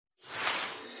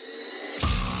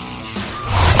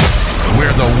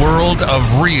world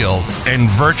of real and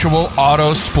virtual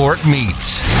auto sport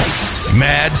meets.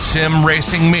 Mad Sim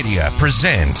Racing Media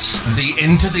presents the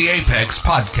Into the Apex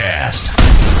podcast.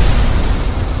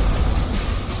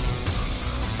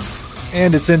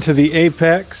 And it's Into the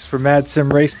Apex for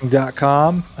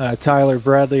MadSimRacing.com. Tyler,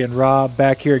 Bradley, and Rob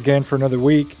back here again for another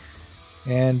week.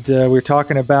 And we're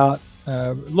talking about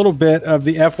a little bit of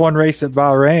the F1 race at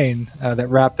Bahrain that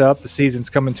wrapped up. The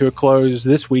season's coming to a close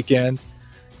this weekend.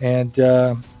 And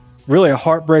really a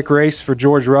heartbreak race for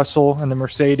George Russell and the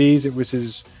Mercedes. It was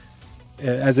his,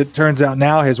 as it turns out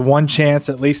now, his one chance,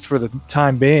 at least for the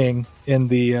time being, in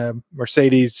the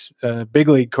Mercedes big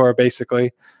league car,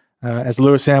 basically, as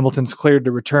Lewis Hamilton's cleared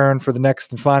to return for the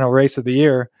next and final race of the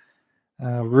year.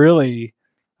 Really,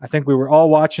 I think we were all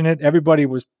watching it. Everybody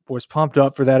was pumped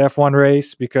up for that F1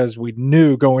 race because we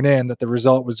knew going in that the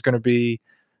result was going to be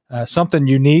something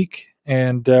unique,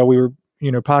 and we were,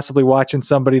 possibly watching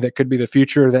somebody that could be the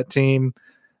future of that team,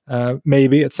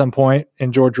 maybe at some point,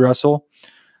 in George Russell.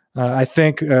 I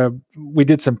think we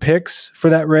did some picks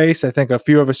for that race. I think a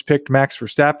few of us picked Max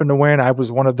Verstappen to win. I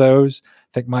was one of those.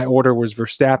 I think my order was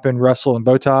Verstappen, Russell, and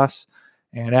Bottas.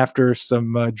 And after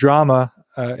some drama,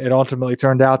 it ultimately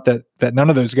turned out that none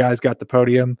of those guys got the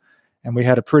podium. And we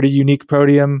had a pretty unique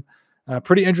podium,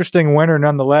 pretty interesting winner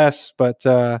nonetheless. But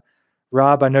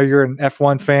Rob, I know you're an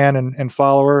F1 fan and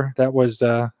follower. That was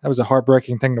a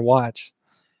heartbreaking thing to watch.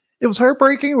 It was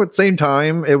heartbreaking, but at the same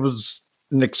time, it was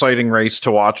an exciting race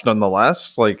to watch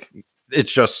nonetheless. Like,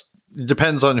 it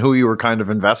depends on who you were kind of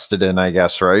invested in, I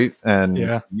guess, right? And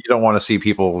you don't want to see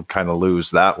people kind of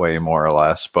lose that way, more or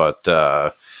less. But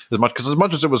as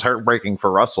much as it was heartbreaking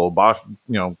for Russell,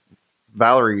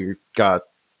 Valerie got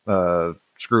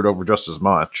screwed over just as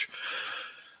much.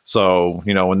 So,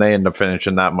 when they end up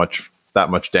finishing that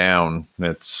much down,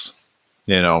 it's,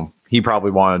 he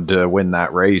probably wanted to win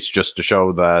that race just to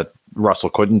show that Russell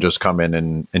couldn't just come in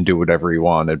and do whatever he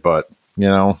wanted. But,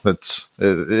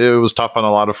 it was tough on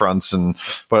a lot of fronts,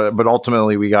 but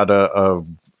ultimately we got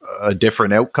a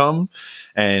different outcome.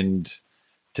 And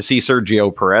to see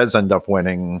Sergio Perez end up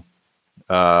winning,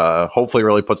 hopefully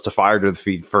really puts the fire to the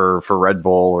feet for Red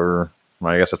Bull, or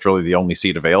I guess that's really the only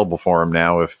seat available for him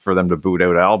now, for them to boot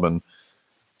out Albon.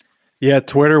 Yeah,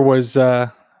 Twitter was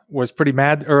pretty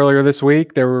mad earlier this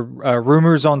week. There were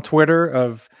rumors on Twitter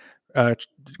of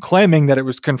claiming that it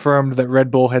was confirmed that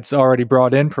Red Bull had already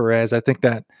brought in Perez. I think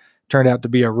that turned out to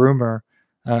be a rumor,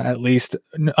 at least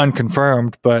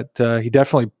unconfirmed. But he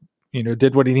definitely,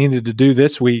 did what he needed to do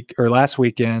this week or last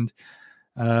weekend.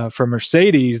 For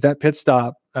Mercedes, that pit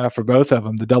stop for both of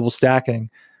them, the double stacking.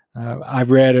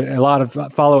 I've read a lot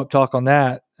of follow-up talk on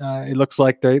that. It looks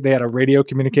like they had a radio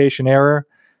communication error,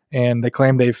 and they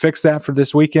claim they fixed that for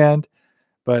this weekend.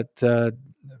 But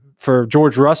for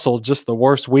George Russell, just the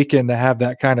worst weekend to have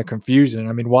that kind of confusion.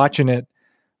 I mean, watching it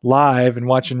live and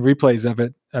watching replays of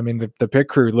it, I mean, the pit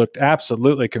crew looked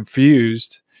absolutely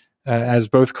confused as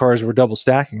both cars were double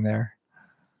stacking there.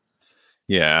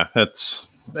 Yeah,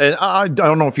 and I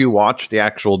don't know if you watched the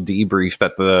actual debrief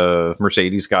that the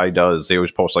Mercedes guy does. They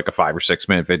always post like a 5 or 6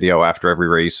 minute video after every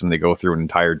race, and they go through an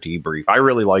entire debrief. I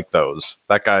really like those.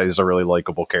 That guy is a really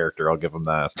likable character. I'll give him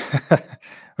that.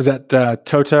 Was that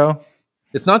Toto?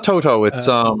 It's not Toto. It's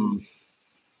some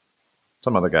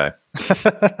other guy.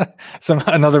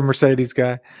 Another Mercedes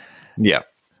guy. Yeah.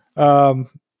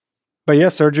 But yeah,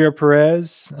 Sergio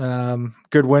Perez,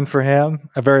 good win for him.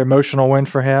 A very emotional win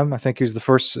for him. I think he was the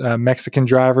first Mexican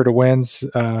driver to win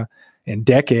in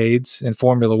decades in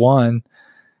Formula One.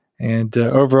 And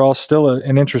overall, still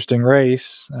an interesting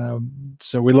race.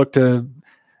 So we look to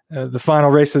the final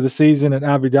race of the season at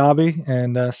Abu Dhabi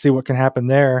and see what can happen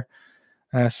there.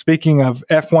 Speaking of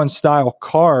F1 style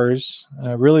cars,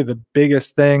 really the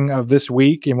biggest thing of this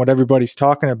week and what everybody's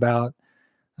talking about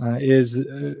is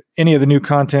any of the new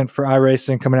content for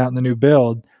iRacing coming out in the new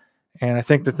build. And I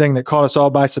think the thing that caught us all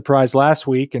by surprise last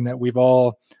week, and that we've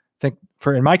all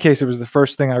in my case, it was the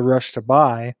first thing I rushed to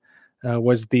buy,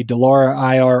 was the Dallara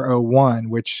IR01,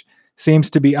 which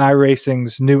seems to be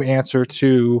iRacing's new answer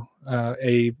to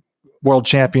a World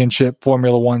Championship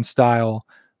Formula One style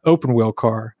open wheel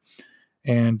car.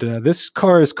 And this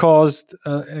car has caused,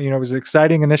 it was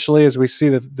exciting initially as we see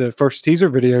the first teaser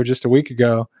video just a week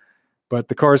ago, but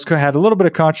the car's had a little bit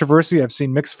of controversy. I've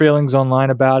seen mixed feelings online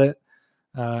about it.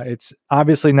 It's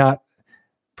obviously not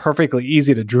perfectly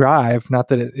easy to drive, not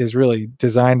that it is really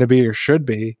designed to be or should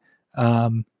be,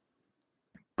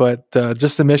 but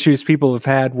just some issues people have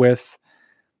had with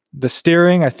the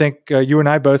steering. I think you and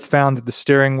I both found that the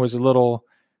steering was a little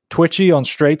twitchy on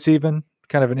straights even,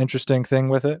 kind of an interesting thing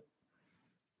with it.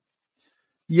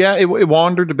 Yeah, it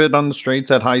wandered a bit on the straights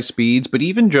at high speeds, but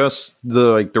even just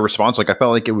the response, I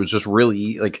felt like it was just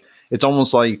really it's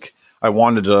almost like I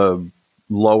wanted a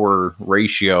lower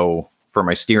ratio for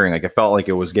my steering. Like, I felt like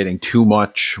it was getting too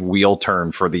much wheel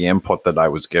turn for the input that I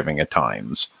was giving at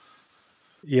times.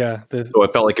 Yeah. So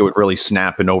it felt like it would really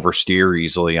snap and oversteer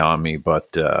easily on me.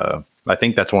 But I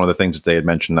think that's one of the things that they had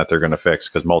mentioned that they're going to fix,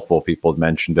 because multiple people had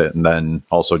mentioned it. And then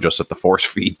also just that the force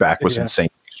feedback was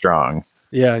insanely strong.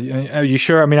 Yeah. Are you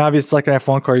sure? I mean, obviously, it's like an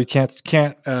F1 car. You can't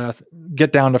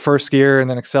get down to first gear and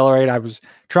then accelerate. I was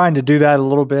trying to do that a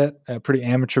little bit, a pretty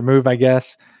amateur move, I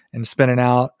guess, and spinning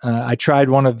out. I tried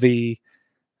one of the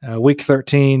week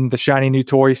 13, the shiny new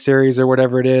toy series or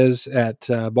whatever it is at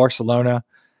Barcelona,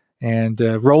 and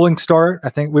rolling start. I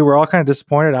think we were all kind of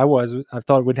disappointed. I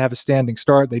thought we'd have a standing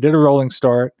start. They did a rolling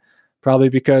start, probably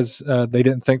because they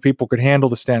didn't think people could handle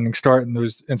the standing start and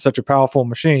was in such a powerful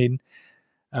machine.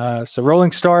 So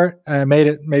rolling start, made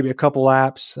it maybe a couple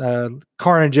laps,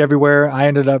 carnage everywhere. I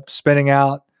ended up spinning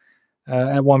out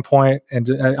at one point, and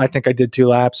I think I did 2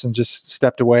 laps and just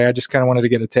stepped away. I just kind of wanted to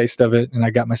get a taste of it, and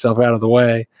I got myself out of the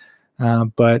way.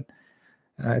 But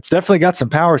it's definitely got some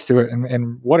power to it,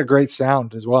 and what a great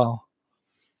sound as well.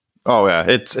 Oh yeah,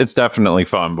 it's definitely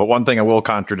fun. But one thing I will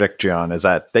contradict you on is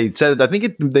that they said, I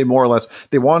think they more or less,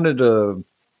 they wanted to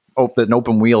an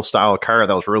open wheel style car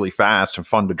that was really fast and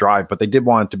fun to drive, but they did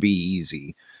want it to be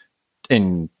easy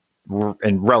and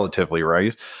relatively,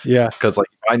 right? Yeah, because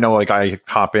I know, I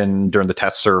hop in during the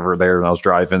test server there, and I was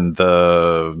driving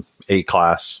the A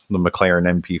class, the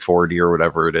McLaren MP40 or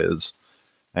whatever it is,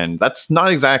 and that's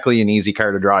not exactly an easy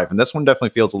car to drive, and this one definitely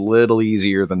feels a little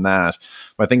easier than that.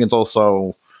 But I think it's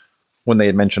also, when they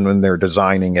had mentioned when they're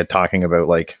designing it, talking about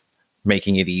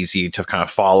making it easy to kind of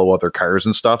follow other cars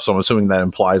and stuff. So I'm assuming that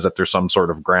implies that there's some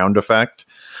sort of ground effect.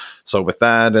 So with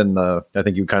that, and I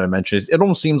think you kind of mentioned it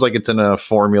almost seems like it's in a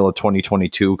Formula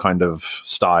 2022 kind of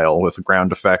style with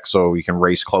ground effects, so you can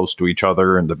race close to each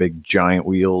other and the big giant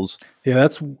wheels. Yeah,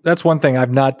 that's one thing I've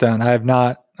not done. I have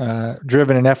not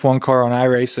driven an F1 car on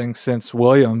iRacing since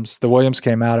the Williams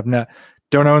came out.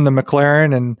 Don't own the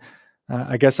McLaren, and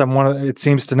I guess it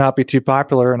seems to not be too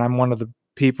popular, and I'm one of the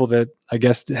people that I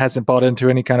guess hasn't bought into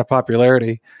any kind of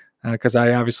popularity, because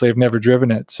I obviously have never driven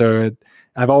it. So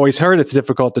I've always heard it's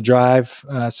difficult to drive.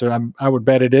 So I would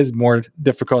bet it is more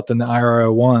difficult than the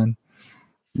IR01.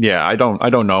 Yeah, I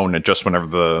don't own it, just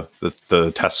whenever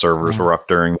the test servers were up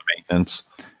during the maintenance.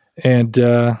 And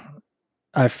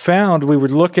I found I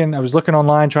was looking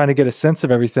online trying to get a sense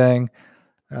of everything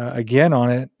again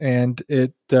on it, and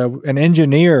an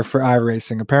engineer for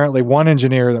iRacing, apparently one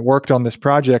engineer that worked on this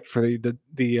project for the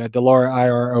Dallara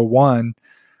IR01,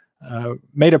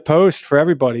 made a post for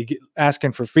everybody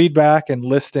asking for feedback and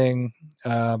listing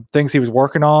things he was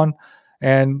working on,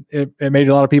 and it made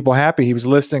a lot of people happy. He was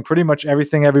listing pretty much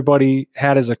everything everybody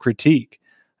had as a critique.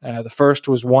 The first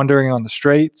was wandering on the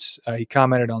straights. He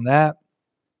commented on that.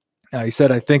 He said,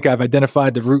 "I think I've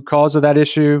identified the root cause of that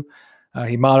issue."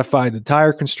 He modified the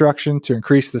tire construction to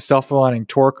increase the self-aligning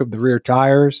torque of the rear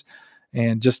tires,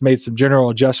 and just made some general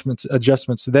adjustments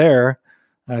there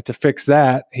to fix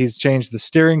that. He's changed the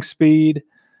steering speed,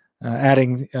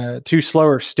 adding 2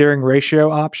 slower steering ratio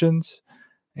options,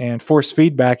 and force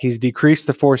feedback. He's decreased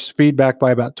the force feedback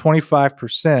by about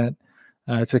 25%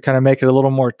 to kind of make it a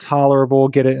little more tolerable,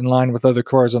 get it in line with other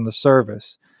cars on the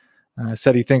service.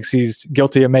 Said he thinks he's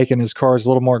guilty of making his cars a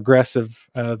little more aggressive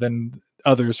than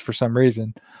others for some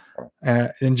reason,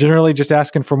 and generally just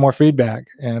asking for more feedback.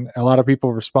 And a lot of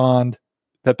people respond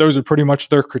that those are pretty much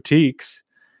their critiques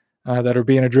that are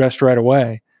being addressed right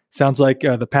away. Sounds like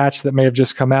the patch that may have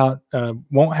just come out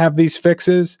won't have these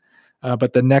fixes,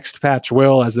 but the next patch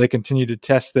will, as they continue to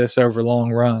test this over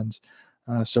long runs.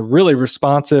 So really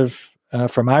responsive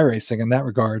from iRacing in that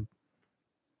regard.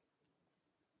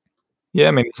 Yeah,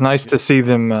 I mean, it's nice to see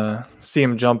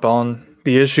them jump on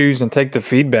the issues and take the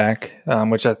feedback,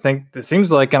 which I think it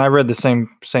seems like, and I read the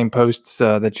same posts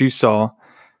that you saw,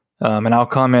 and I'll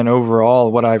comment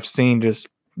overall what I've seen just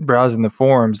browsing the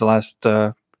forums the last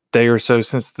day or so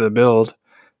since the build.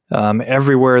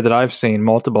 Everywhere that I've seen,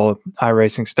 multiple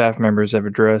iRacing staff members have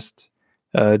addressed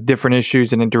different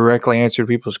issues and then directly answered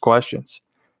people's questions.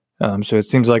 So it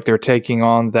seems like they're taking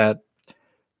on that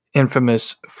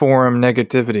infamous forum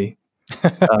negativity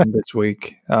this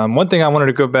week. One thing I wanted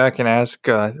to go back and ask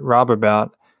Rob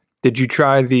about, did you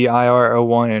try the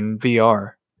IR01 in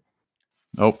VR?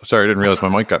 Oh, sorry, I didn't realize my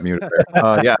mic got muted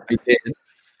there. Yeah, I did,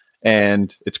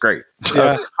 and it's great.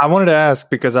 Yeah, I wanted to ask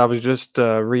because I was just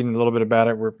reading a little bit about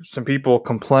it, where some people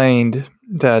complained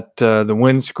that the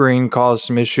windscreen caused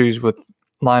some issues with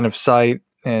line of sight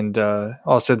and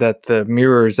also that the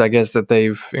mirrors, I guess, that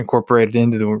they've incorporated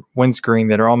into the windscreen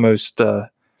that are almost, I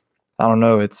don't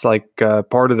know, it's like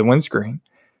part of the windscreen.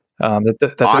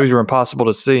 That those are impossible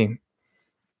to see.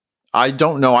 I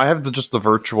don't know. I have just the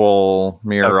virtual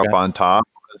mirror up on top,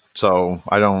 so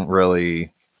I don't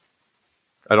really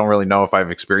know if I've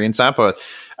experienced that. But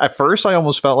at first, I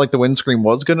almost felt like the windscreen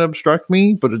was going to obstruct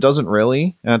me, but it doesn't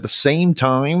really. And at the same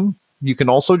time, you can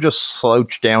also just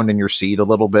slouch down in your seat a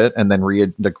little bit and then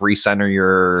recenter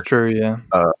your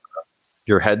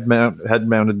head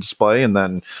mounted display, and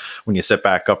then when you sit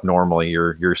back up normally,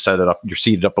 you're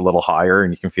seated up a little higher,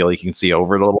 and you can feel like you can see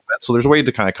over it a little bit. So there's a way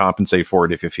to kind of compensate for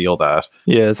it if you feel that.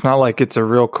 Yeah, it's not like it's a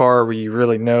real car where you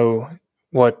really know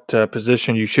what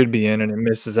position you should be in, and it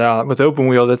misses out. With open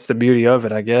wheel, that's the beauty of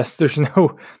it, I guess. There's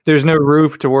no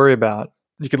roof to worry about.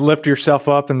 You can lift yourself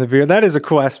up in the VR. That is a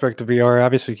cool aspect of VR.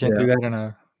 Obviously, you can't do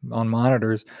that on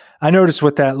monitors. I noticed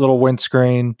with that little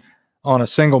windscreen on a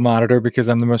single monitor, because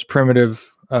I'm the most primitive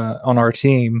on our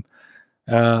team,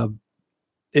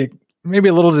 it maybe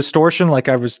a little distortion. Like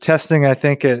I was testing, I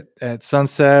think at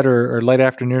sunset or late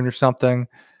afternoon or something.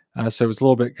 So it was a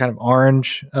little bit kind of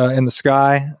orange in the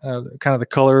sky, kind of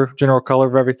the general color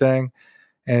of everything.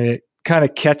 And it kind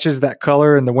of catches that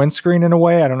color in the windscreen in a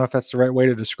way. I don't know if that's the right way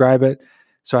to describe it.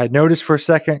 So I noticed for a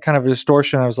second kind of a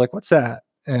distortion. I was like, what's that?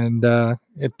 And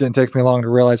it didn't take me long to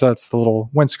realize, it's the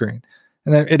little windscreen.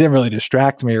 And then it didn't really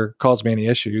distract me or cause me any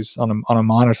issues on a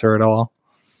monitor at all.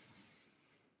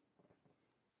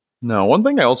 No, one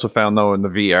thing I also found though in the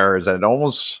VR is that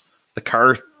the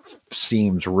car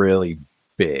seems really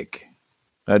big.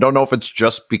 I don't know if it's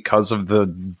just because of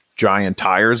the giant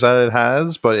tires that it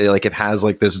has, but it has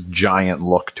like this giant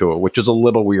look to it, which is a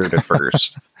little weird at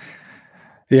first.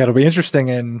 Yeah, it'll be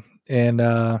interesting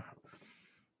in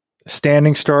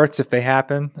standing starts if they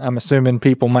happen. I'm assuming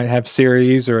people might have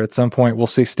series, or at some point we'll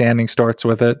see standing starts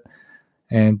with it.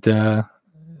 And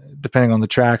depending on the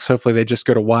tracks, hopefully they just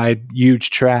go to wide, huge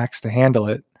tracks to handle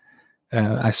it.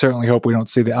 I certainly hope we don't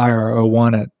see the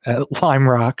IR01 at Lime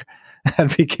Rock.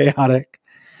 That'd be chaotic.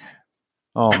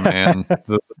 Oh man,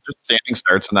 just standing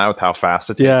starts and that with how fast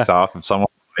it takes off.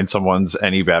 If someone's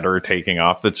any better taking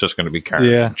off, it's just going to be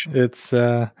carnage. Yeah, it's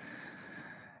a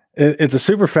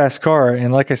super fast car,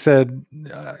 and like I said,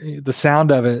 the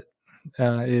sound of it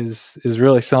is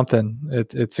really something.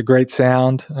 It's a great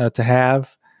sound to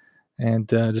have, and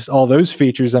just all those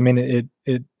features. I mean,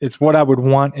 it's what I would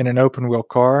want in an open wheel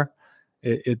car.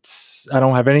 I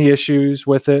don't have any issues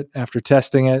with it after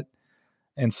testing it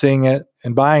and seeing it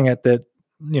and buying it. That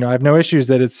I have no issues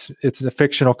that it's a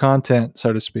fictional content,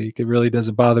 so to speak. It really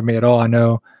doesn't bother me at all. I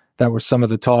know that was some of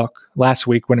the talk last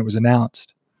week when it was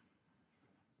announced.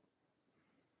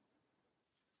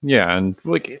 Yeah, and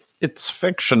it's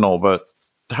fictional, but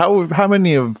how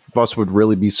many of us would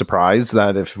really be surprised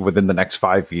that if within the next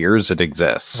 5 years it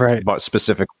exists, right? But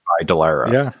specifically by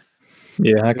Dallara.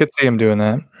 Yeah, I could see him doing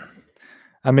that.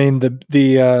 I mean,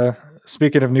 the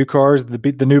speaking of new cars,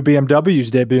 the new BMW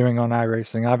is debuting on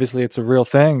iRacing. Obviously, it's a real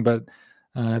thing, but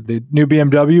the new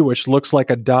BMW, which looks like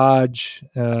a Dodge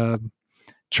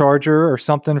Charger or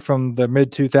something from the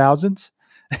mid 2000s,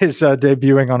 is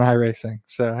debuting on iRacing.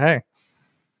 So hey.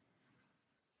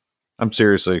 I'm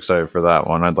seriously excited for that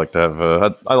one. I'd like to have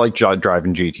I like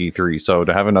driving GT3, so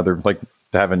to have to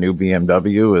have a new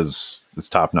BMW is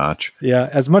top notch. Yeah,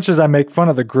 as much as I make fun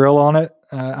of the grill on it,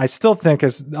 I still think I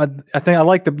think I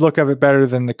like the look of it better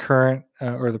than the current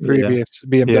or the previous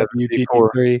BMW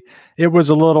GT3. It was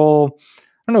a little,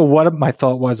 I don't know what my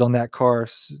thought was on that car.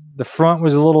 The front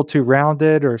was a little too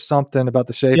rounded or something about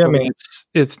the shape. Yeah,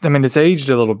 it's aged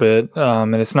a little bit,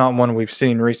 and it's not one we've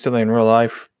seen recently in real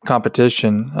life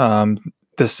competition. I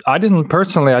didn't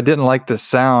like the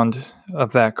sound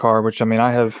of that car, which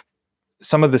I have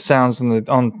some of the sounds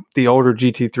on the older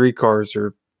GT3 cars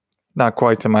are not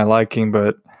quite to my liking,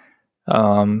 but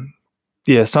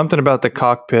something about the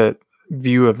cockpit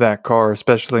view of that car,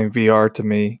 especially in VR, to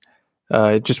me,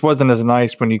 it just wasn't as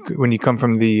nice when you come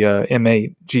from the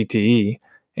M8 GTE,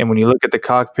 and when you look at the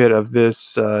cockpit of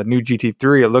this new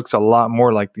GT3, it looks a lot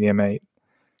more like the M8.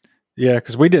 Yeah,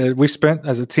 because we spent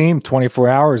as a team 24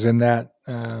 hours in that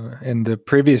in the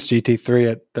previous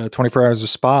GT3 at 24 Hours of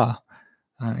Spa,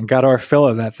 and got our fill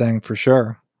of that thing for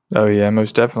sure. Oh yeah,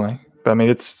 most definitely. But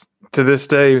it's to this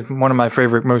day one of my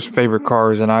most favorite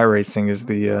cars in iRacing is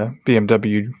the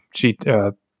BMW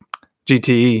GTE. Get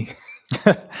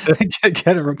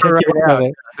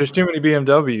it. There's too many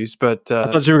BMWs, but I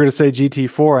thought you were going to say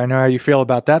GT4. I know how you feel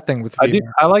about that thing with VR.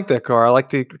 I like that car. I like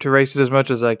to race it as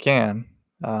much as I can.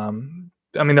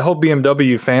 The whole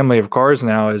BMW family of cars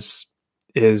now is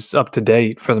is up to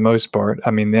date for the most part.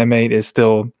 I mean, the M8 is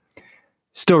still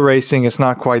racing. It's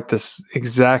not quite this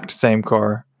exact same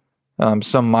car.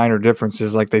 Some minor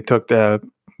differences, like they took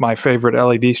my favorite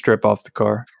LED strip off the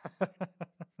car.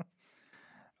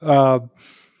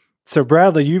 So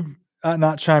Bradley, you've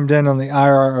not chimed in on the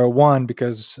IRR01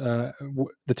 because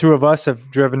the two of us have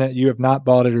driven it. You have not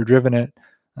bought it or driven it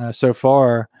so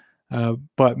far.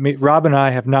 But Rob and I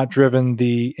have not driven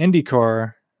the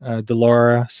IndyCar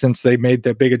Dallara since they made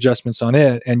the big adjustments on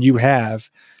it, and you have.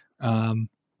 I'm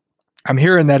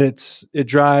hearing that it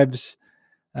drives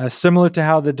similar to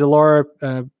how the Dallara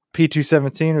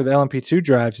P217 or the LMP2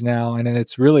 drives now, and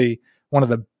it's really one of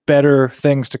the better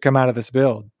things to come out of this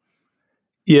build.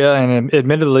 Yeah, and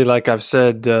admittedly, like I've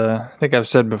said, I think I've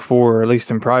said before, or at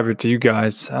least in private to you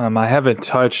guys, I haven't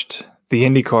touched the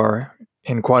IndyCar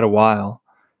in quite a while,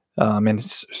 and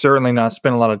it's certainly not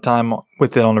spent a lot of time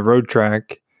with it on the road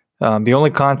track. The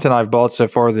only content I've bought so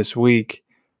far this week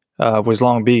was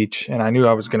Long Beach, and I knew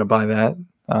I was going to buy that.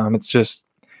 It's just,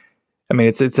 I mean,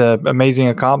 it's an amazing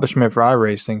accomplishment for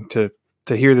iRacing to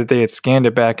hear that they had scanned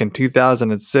it back in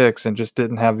 2006 and just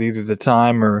didn't have either the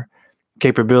time or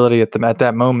capability at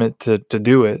that moment to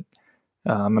do it.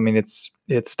 I mean,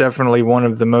 it's definitely one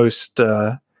of the most,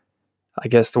 I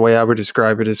guess the way I would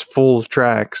describe it is full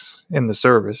tracks in the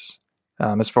service,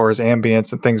 as far as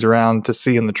ambience and things around to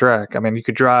see in the track. I mean, you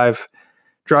could drive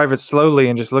it slowly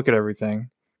and just look at everything.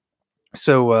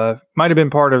 So might have been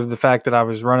part of the fact that I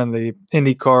was running the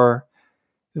IndyCar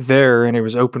there and it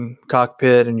was open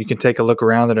cockpit and you can take a look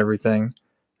around at everything.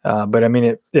 But I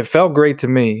mean, it felt great to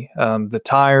me. The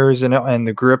tires and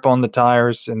the grip on the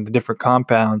tires and the different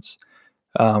compounds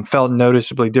felt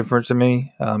noticeably different to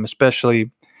me. Especially,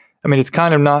 I mean, it's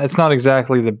not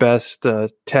exactly the best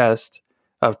test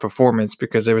of performance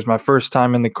because it was my first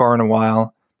time in the car in a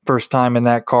while, first time in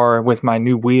that car with my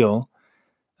new wheel,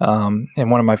 and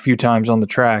one of my few times on the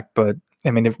track. But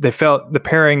I mean, the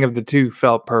pairing of the two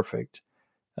felt perfect.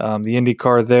 The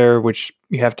IndyCar there, which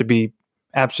you have to be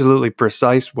absolutely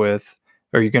precise with,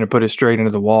 or you're going to put it straight into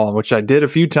the wall, which I did a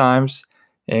few times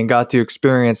and got to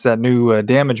experience that new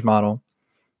damage model,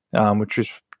 which was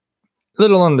a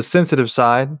little on the sensitive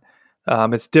side.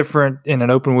 It's different in an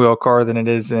open wheel car than it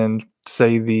is in,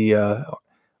 say, the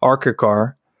ARCA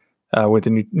car with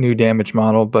the new damage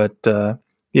model. But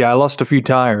yeah, I lost a few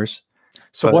tires.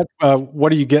 So what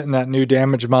do you get in that new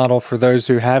damage model for those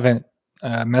who haven't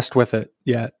messed with it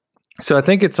yet? So I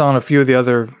think it's on a few of the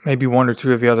other, maybe one or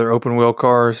two of the other open wheel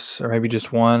cars, or maybe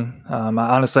just one.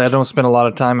 Honestly, I don't spend a lot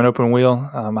of time in open wheel.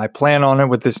 I plan on it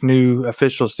with this new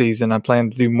official season. I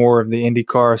plan to do more of the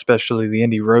IndyCar, especially the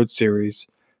Indy Road Series.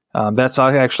 That's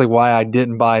actually why I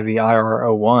didn't buy the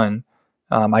IR01.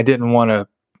 I didn't want to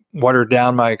water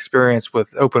down my experience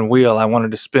with open wheel. I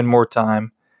wanted to spend more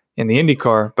time in the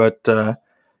IndyCar, but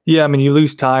yeah, I mean, you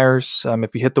lose tires.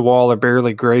 If you hit the wall or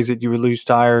barely graze it, you would lose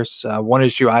tires. One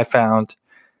issue I found,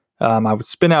 I would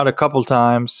spin out a couple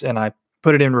times and I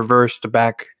put it in reverse to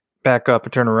back up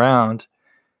and turn around.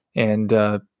 And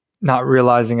not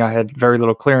realizing I had very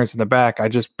little clearance in the back, I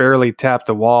just barely tapped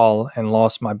the wall and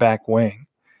lost my back wing.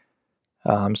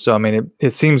 So, I mean,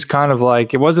 it seems kind of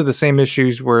like it wasn't the same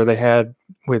issues where they had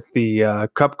with the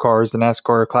Cup cars, the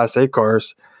NASCAR Class A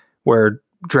cars, where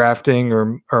drafting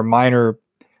or minor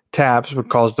taps would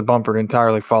cause the bumper to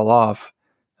entirely fall off.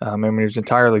 I mean, it was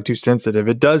entirely too sensitive.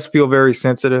 It does feel very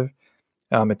sensitive.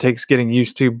 It takes getting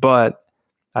used to, but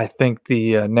I think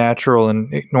the natural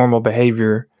and normal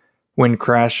behavior when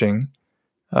crashing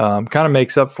kind of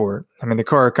makes up for it. I mean, the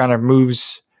car kind of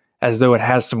moves as though it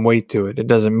has some weight to it. It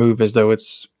doesn't move as though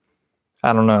it's,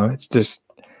 I don't know, it's just,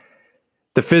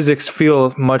 the physics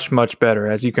feel much, much better,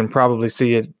 as you can probably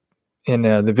see it in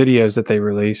the videos that they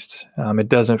released. It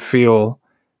doesn't feel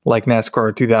like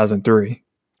NASCAR 2003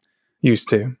 used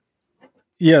to.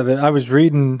 Yeah, I was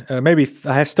reading, maybe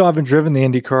I still haven't driven the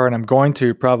IndyCar, and I'm going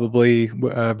to probably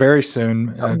very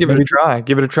soon. Give it a try.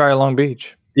 Give it a try at Long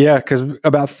Beach. Yeah, because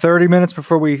about 30 minutes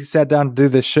before we sat down to do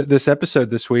this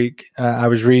episode this week, I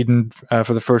was reading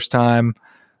for the first time,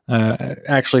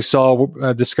 actually saw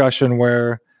a discussion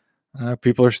where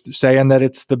people are saying that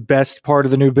it's the best part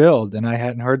of the new build, and I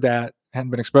hadn't heard that,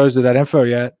 hadn't been exposed to that info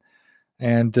yet.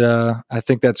 And I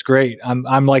think that's great.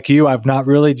 I'm like you. I've not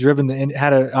really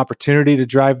had an opportunity to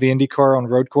drive the IndyCar on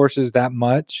road courses that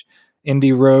much.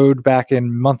 Indy Road back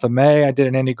in month of May, I did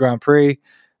an Indy Grand Prix.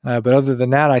 But other than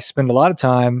that, I spend a lot of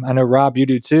time. I know, Rob, you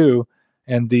do too.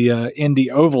 And the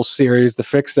Indy Oval Series, the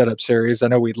fixed setup series. I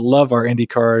know we love our Indy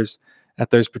cars at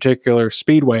those particular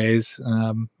speedways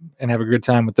and have a good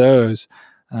time with those.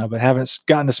 But haven't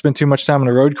gotten to spend too much time on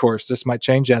a road course. This might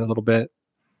change that a little bit.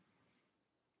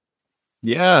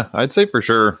 Yeah, I'd say for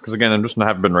sure. Because again, I'm just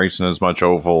haven't been racing as much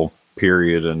oval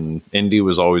period, and Indy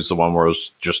was always the one where it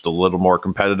was just a little more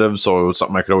competitive. So it was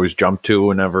something I could always jump to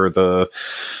whenever the,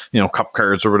 cup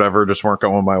cars or whatever just weren't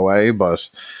going my way. But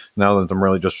now that I'm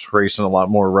really just racing a lot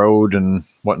more road and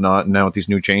whatnot, and now with these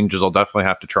new changes, I'll definitely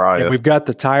have to try it. We've got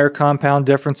the tire compound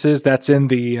differences. That's in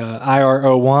the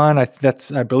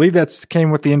IR01. I believe that's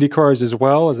came with the Indy cars as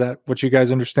well. Is that what you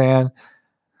guys understand?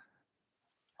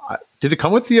 Did it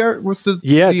come with the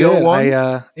yeah? The it did.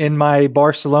 01? In my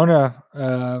Barcelona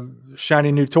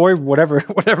shiny new toy,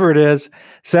 whatever it is,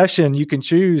 session, you can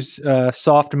choose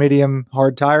soft, medium,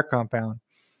 hard tire compound,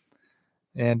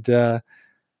 and because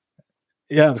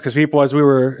people,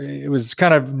 it was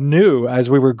kind of new as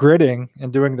we were gridding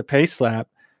and doing the pace lap.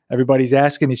 Everybody's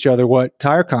asking each other what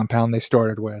tire compound they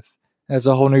started with. That's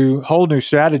a whole new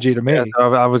strategy to me. Yeah,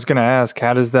 so I was going to ask,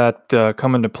 how does that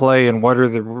come into play, and what are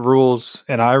the rules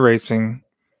in iRacing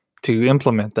to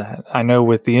implement that? I know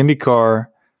with the IndyCar,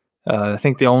 I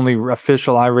think the only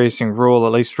official iRacing rule,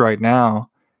 at least right now,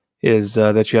 is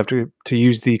that you have to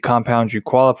use the compounds you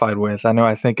qualified with.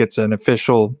 I think it's an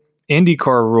official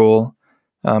IndyCar rule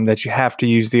that you have to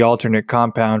use the alternate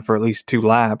compound for at least 2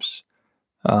 laps.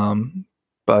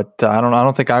 But I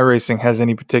don't think iRacing has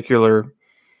any particular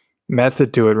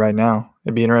method to it right now.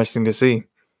 It'd be interesting to see.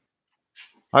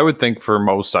 I would think for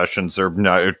most sessions there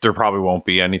probably won't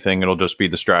be anything. It'll just be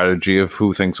the strategy of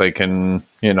who thinks they can,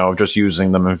 just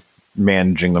using them and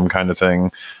managing them kind of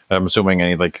thing. I'm assuming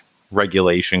any like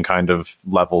regulation kind of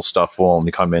level stuff will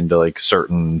only come into like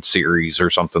certain series or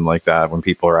something like that when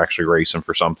people are actually racing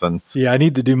for something. Yeah, I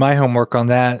need to do my homework on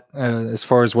that as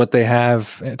far as what they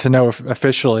have to know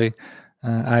officially.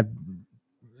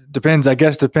 Depends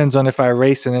on if I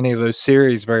race in any of those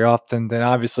series very often. Then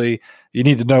obviously you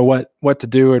need to know what to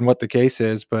do and what the case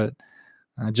is. But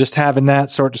just having that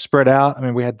start to spread out. I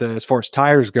mean, we had as far as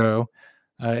tires go,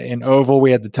 in oval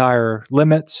we had the tire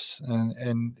limits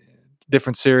and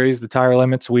different series. The tire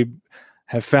limits, we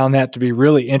have found that to be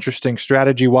really interesting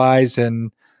strategy wise.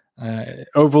 And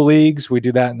oval leagues, we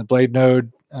do that in the Blade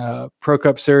Node Pro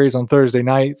Cup series on Thursday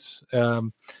nights.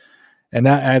 And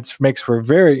that makes for a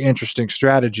very interesting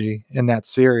strategy in that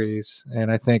series. And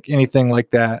I think anything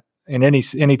like that in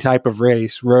any type of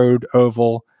race, road,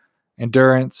 oval,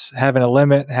 endurance, having a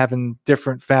limit, having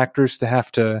different factors to have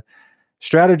to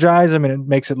strategize. I mean, it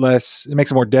makes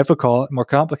it more difficult, more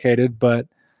complicated. But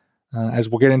as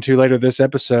we'll get into later this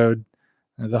episode,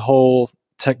 the whole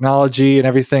technology and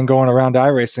everything going around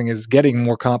iRacing is getting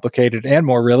more complicated and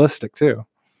more realistic too.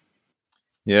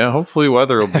 Yeah, hopefully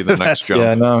weather will be the next jump.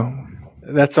 Yeah, no.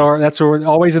 That's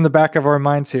always in the back of our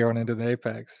minds here on Into the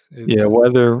Apex. Yeah,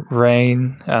 weather,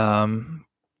 rain.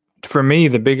 For me,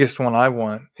 the biggest one I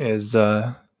want is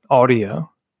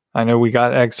audio. I know we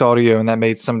got X audio and that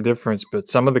made some difference, but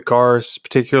some of the cars,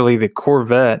 particularly the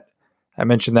Corvette, I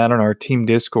mentioned that on our team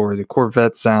Discord, the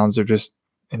Corvette sounds are just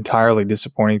entirely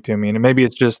disappointing to me. And maybe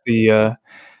it's just the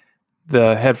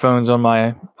headphones on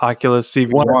my Oculus CV1.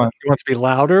 You want it to be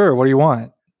louder, or what do you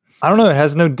want? I don't know. It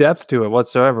has no depth to it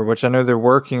whatsoever, which I know they're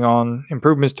working on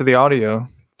improvements to the audio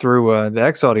through the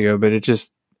X audio, but it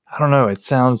just, I don't know. It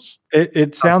sounds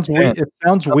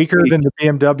weaker than the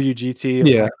BMW GT.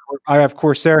 Yeah. I have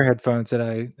Corsair headphones that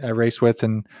I race with,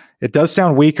 and it does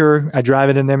sound weaker. I drive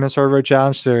it in the MSR Road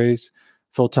Challenge Series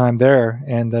full time there,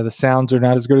 and the sounds are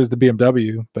not as good as the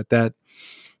BMW, but I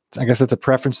guess that's a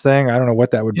preference thing. I don't know what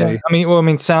that would be. I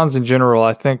mean, sounds in general,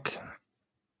 I think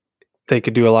they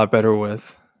could do a lot better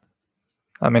with.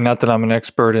 I mean, not that I'm an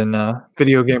expert in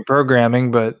video game programming,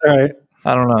 but right.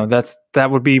 I don't know. That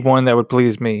would be one that would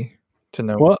please me to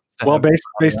know. Well,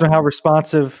 based on how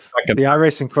responsive the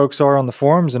iRacing folks are on the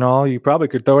forums and all, you probably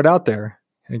could throw it out there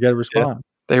and get a response. Yeah.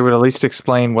 They would at least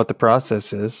explain what the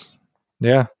process is.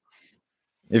 Yeah.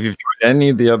 If you've tried any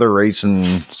of the other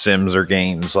racing sims or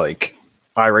games, like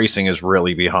iRacing is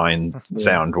really behind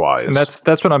sound wise. And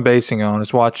that's what I'm basing on,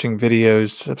 is watching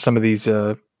videos of some of these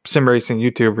sim racing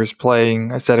YouTubers playing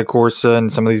Assetto Corsa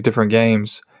and some of these different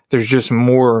games. There's just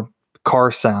more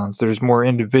car sounds. There's more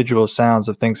individual sounds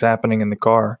of things happening in the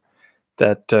car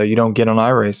that you don't get on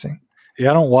iRacing. Yeah,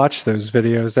 I don't watch those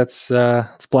videos. That's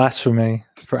it's blasphemy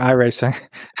for iRacing.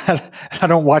 I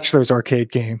don't watch those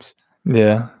arcade games.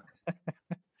 Yeah.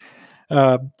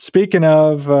 Speaking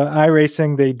of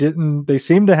iRacing, they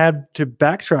seem to have to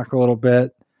backtrack a little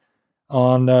bit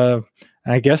on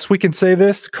I guess we can say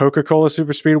this, Coca-Cola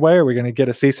Superspeedway. Are we going to get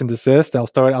a cease and desist? I'll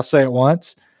say it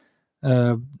once.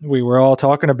 We were all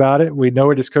talking about it. We know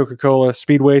it is Coca-Cola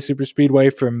Speedway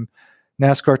Superspeedway from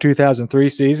NASCAR 2003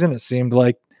 season. It seemed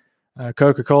like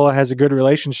Coca-Cola has a good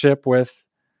relationship with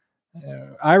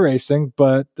iRacing,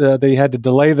 but they had to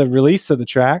delay the release of the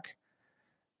track,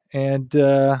 and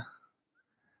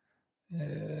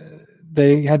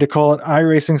they had to call it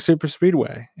iRacing Super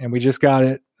Speedway. And we just got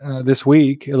it this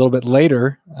week, a little bit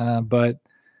later, but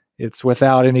it's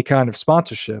without any kind of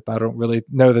sponsorship. I don't really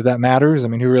know that matters. I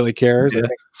mean, who really cares? Yeah,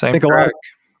 I think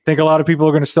a lot of people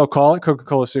are going to still call it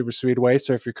Coca-Cola Super Speedway.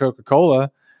 So if you're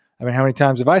Coca-Cola, I mean, how many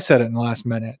times have I said it in the last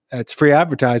minute? It's free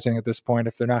advertising at this point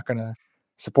if they're not going to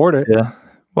support it. Yeah.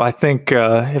 Well, I think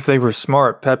if they were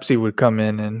smart, Pepsi would come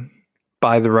in and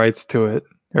buy the rights to it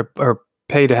or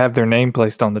pay to have their name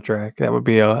placed on the track. That would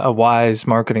be a wise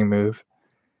marketing move.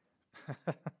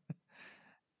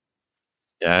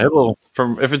 Yeah, it'll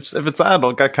if it's that,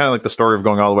 it'll got kind of like the story of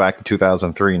going all the way back to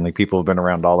 2003, and like people have been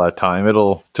around all that time.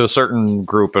 It'll, to a certain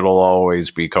group, it'll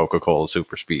always be Coca-Cola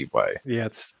Super Speedway. Yeah,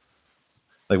 it's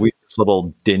like we have this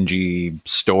little dingy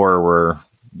store where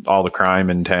all the crime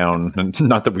in town, and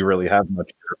not that we really have much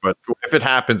here, but if it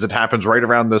happens right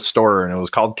around this store, and it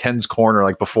was called Ken's Corner,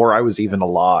 like before I was even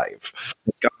alive.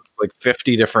 It's got like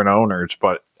 50 different owners,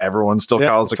 but everyone still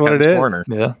calls it Ken's Corner.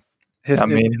 Yeah, I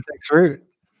mean, it takes root.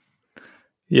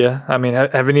 Yeah, I mean,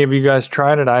 have any of you guys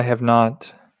tried it? I have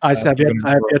not. I have yet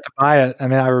to buy it. I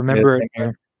mean, I remember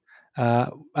it.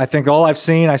 I think all I've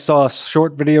seen, I saw a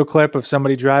short video clip of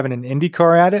somebody driving an Indy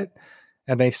car at it,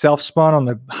 and they self-spun on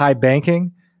the high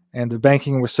banking, and the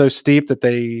banking was so steep that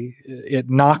it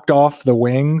knocked off the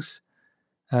wings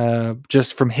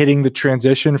just from hitting the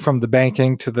transition from the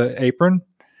banking to the apron.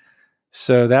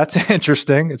 So that's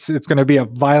interesting. It's going to be a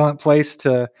violent place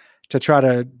to try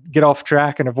to get off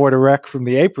track and avoid a wreck from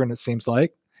the apron, it seems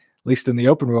like, at least in the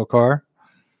open wheel car.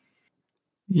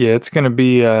 Yeah, it's going to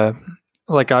be,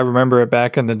 like I remember it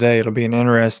back in the day, it'll be an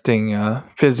interesting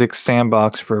physics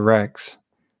sandbox for wrecks.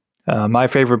 My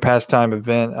favorite pastime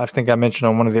event, I think I mentioned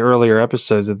on one of the earlier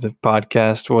episodes of the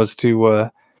podcast, was to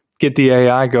get the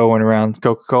AI going around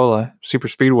Coca-Cola Super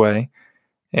Speedway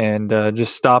and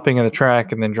just stopping in the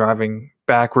track and then driving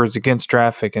backwards against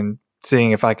traffic and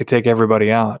seeing if I could take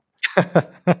everybody out.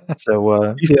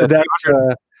 So you said that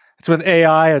it's with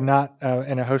AI and not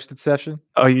in a hosted session.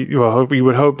 Oh, you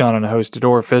would hope not in a hosted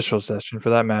or official session for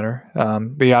that matter.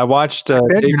 But yeah, I watched. You're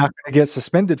not going to get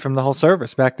suspended from the whole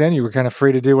service. Back then, you were kind of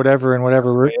free to do whatever in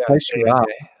whatever place you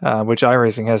were. Which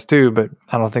iRacing has too, but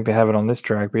I don't think they have it on this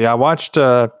track. But yeah, I watched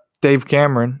Dave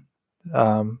Cameron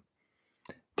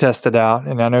test it out,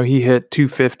 and I know he hit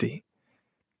 250,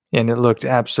 and it looked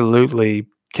absolutely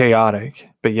chaotic,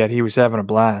 but yet he was having a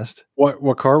blast.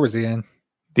 What car was he in?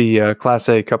 The Class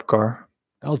A Cup car.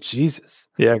 Oh, Jesus.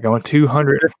 Yeah, going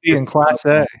 250 in Class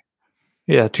A.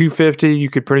 Yeah, 250. You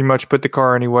could pretty much put the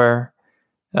car anywhere.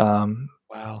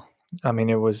 Wow. I mean,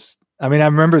 it was... I mean, I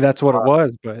remember that's what it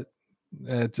was, but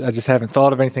I just haven't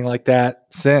thought of anything like that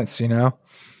since, you know?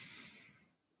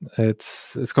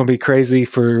 It's going to be crazy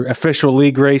for official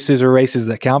league races or races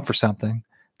that count for something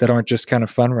that aren't just kind of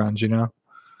fun runs, you know?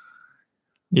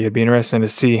 Yeah, it'd be interesting to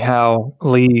see how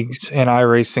leagues and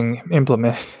iRacing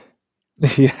implement.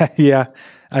 Yeah.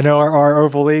 I know our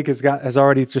Oval League has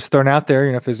already just thrown out there,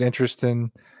 you know, if there's interest in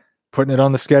putting it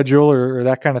on the schedule or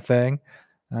that kind of thing.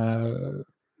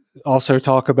 Also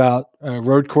talk about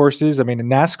road courses. I mean, in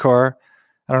NASCAR,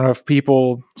 I don't know if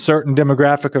certain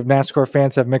demographic of NASCAR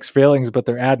fans have mixed feelings, but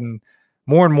they're adding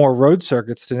more and more road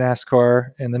circuits to NASCAR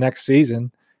in the next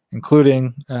season,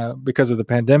 including because of the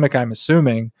pandemic, I'm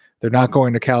assuming they're not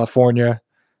going to California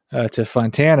to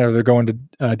Fontana. They're going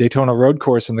to Daytona Road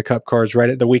Course in the Cup cars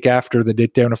right at the week after the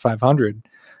Daytona 500.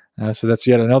 So that's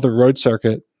yet another road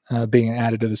circuit being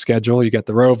added to the schedule. You got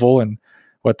the Roval and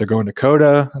they're going to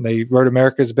Coda. And Road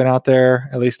America has been out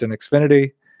there, at least in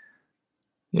Xfinity.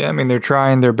 Yeah, I mean, they're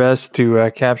trying their best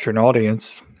to capture an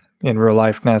audience in real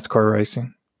life NASCAR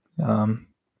racing.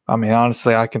 I mean,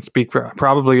 honestly, I can speak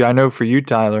I know for you,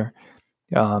 Tyler,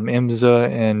 IMSA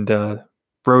and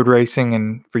road racing,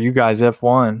 and for you guys,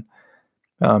 F1,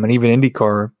 and even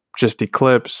IndyCar just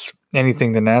eclipse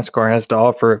anything the NASCAR has to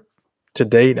offer to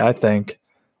date, I think.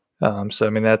 So, I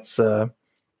mean, I saw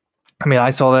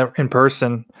that in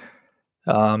person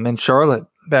in Charlotte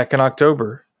back in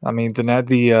October. I mean, the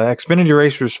Xfinity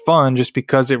race was fun just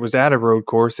because it was at a road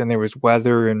course and there was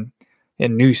weather and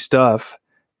new stuff.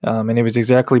 And it was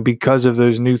exactly because of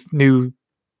those new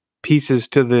pieces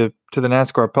to the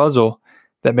NASCAR puzzle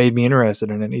that made me interested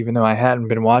in it, even though I hadn't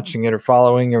been watching it or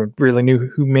following or really knew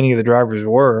who many of the drivers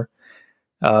were.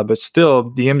 But still,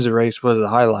 the IMSA race was the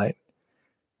highlight,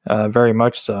 very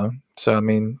much so. So, I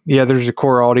mean, yeah, there's a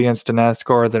core audience to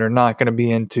NASCAR that are not going to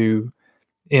be into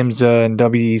IMSA and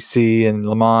WEC and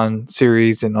Le Mans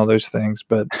series and all those things,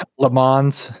 but Le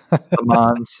Mans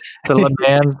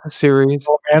series,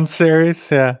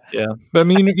 yeah. But I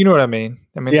mean, you know what I mean.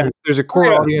 I mean, there's a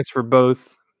core audience for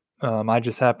both. I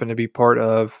just happen to be part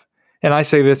of, and I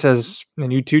say this as,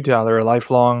 and you too, Tyler, a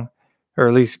lifelong, or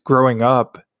at least growing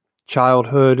up,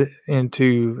 childhood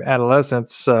into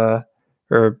adolescence, or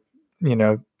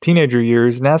teenager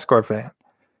years, NASCAR fan.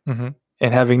 Mm-hmm.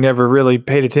 And having never really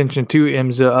paid attention to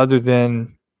IMSA other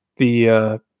than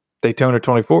the Daytona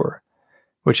 24,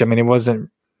 which, I mean, it was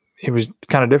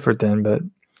kind of different then, but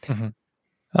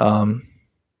I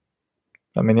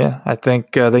mean, I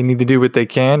think they need to do what they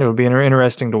can. It would be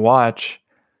interesting to watch,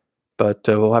 but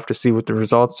we'll have to see what the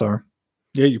results are.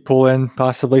 Yeah, you pull in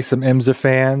possibly some IMSA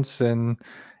fans, and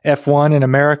F1 in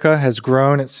America has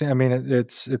grown. It's on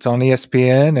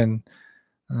ESPN, and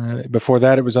before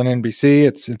that, it was on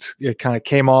NBC. It kind of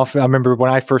came off. I remember when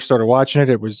I first started watching it,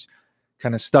 it was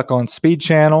kind of stuck on Speed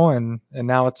Channel, and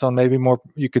now it's on maybe more,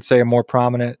 you could say, a more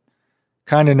prominent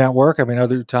kind of network. I mean,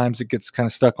 other times it gets kind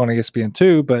of stuck on ESPN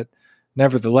too, but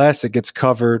nevertheless, it gets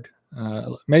covered.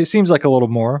 It seems like a little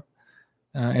more,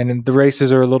 and the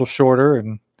races are a little shorter,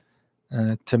 and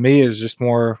to me, is just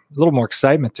a little more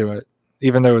excitement to it.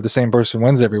 Even though the same person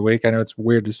wins every week, I know it's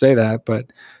weird to say that, but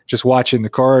just watching the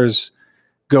cars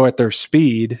go at their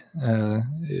speed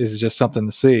is just something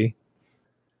to see.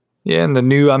 Yeah, and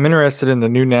I'm interested in the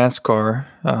new NASCAR,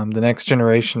 the next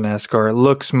generation NASCAR. It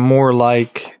looks more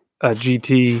like a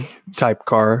GT type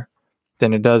car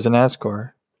than it does a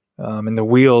NASCAR. And the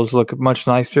wheels look much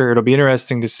nicer. It'll be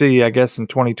interesting to see, I guess, in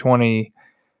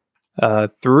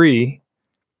 2023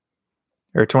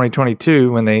 or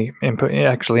 2022 when they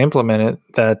actually implement it,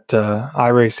 that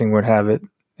iRacing would have it,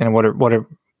 and what a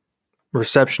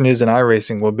reception is in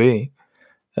iRacing will be,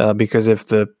 because if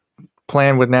the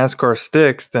plan with NASCAR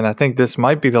sticks, then I think this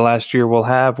might be the last year we'll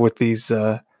have with these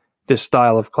this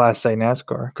style of Class A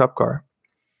NASCAR Cup car.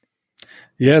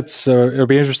 Yeah, it'll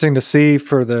be interesting to see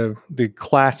for the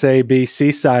Class A, B,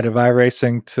 C side of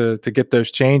iRacing to get those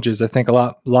changes. I think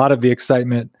a lot of the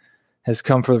excitement has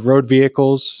come for the road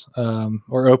vehicles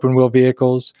or open wheel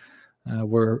vehicles.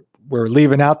 We're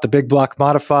leaving out the big block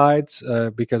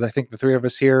modifieds because I think the three of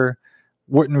us here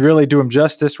wouldn't really do them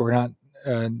justice. We're not,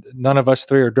 none of us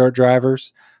three are dirt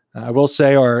drivers. I will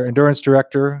say our endurance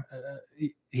director,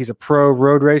 he's a pro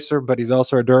road racer, but he's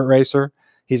also a dirt racer.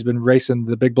 He's been racing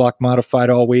the big block modified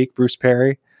all week, Bruce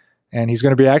Perry, and he's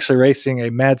going to be actually racing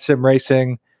a Mad Sim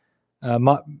Racing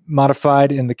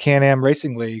modified in the Can-Am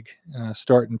Racing League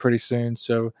starting pretty soon.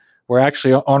 So we're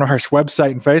actually on our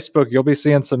website and Facebook, you'll be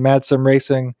seeing some Mad Sim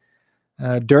Racing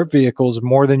dirt vehicles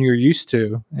more than you're used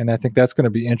to, and I think that's going to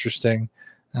be interesting.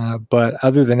 But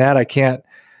other than that, I can't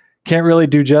really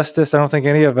do justice. I don't think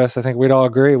any of us, I think we'd all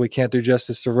agree, we can't do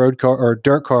justice to road car or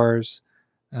dirt cars.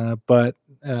 But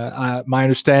my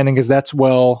understanding is that's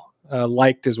well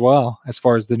liked as well as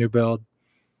far as the new build.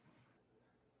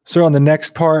 So on the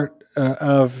next part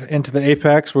of Into the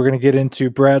Apex, we're going to get into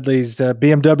Bradley's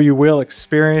BMW wheel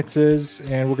experiences,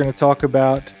 and we're going to talk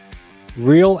about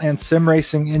real and sim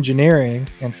racing engineering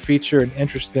and feature an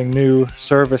interesting new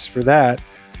service for that.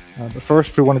 But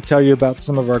first, we want to tell you about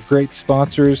some of our great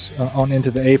sponsors on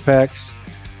Into the Apex.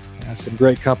 Some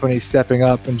great companies stepping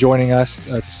up and joining us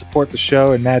to support the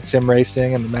show and Mad Sim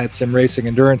Racing and the Mad Sim Racing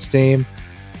Endurance team.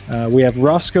 We have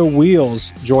Roscoe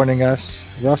Wheels joining us.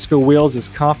 Roscoe Wheels is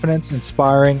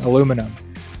confidence-inspiring aluminum.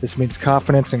 This means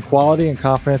confidence in quality and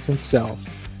confidence in self.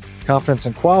 Confidence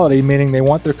in quality, meaning they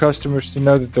want their customers to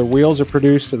know that their wheels are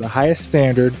produced to the highest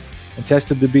standard and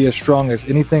tested to be as strong as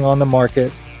anything on the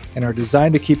market and are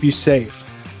designed to keep you safe.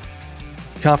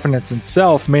 Confidence in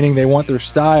self, meaning they want their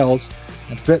styles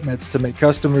and fitments to make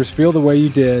customers feel the way you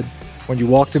did when you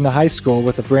walked into high school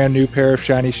with a brand new pair of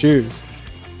shiny shoes,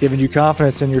 giving you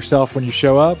confidence in yourself when you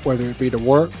show up, whether it be to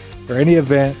work or any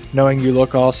event, knowing you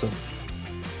look awesome.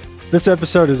 This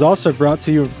episode is also brought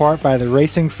to you in part by the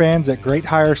racing fans at Great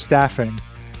Hire Staffing.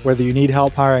 Whether you need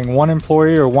help hiring one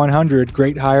employee or 100,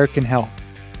 Great Hire can help.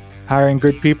 Hiring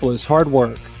good people is hard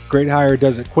work. Great Hire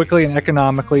does it quickly and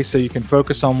economically so you can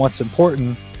focus on what's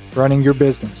important, running your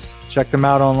business. Check them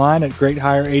out online at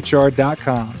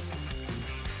greathirehr.com.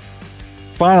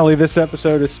 Finally, this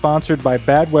episode is sponsored by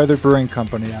Bad Weather Brewing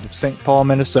Company out of St. Paul,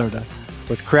 Minnesota.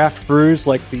 With craft brews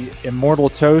like the Immortal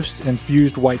Toast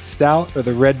Infused White Stout or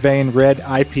the Red Vein Red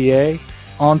IPA,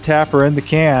 on tap or in the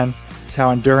can, is how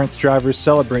endurance drivers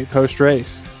celebrate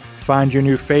post-race. Find your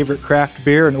new favorite craft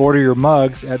beer and order your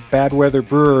mugs at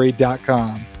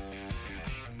badweatherbrewery.com.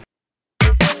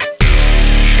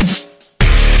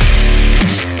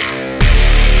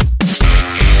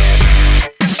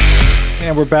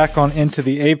 And we're back on Into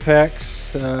the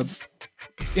Apex.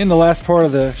 In the last part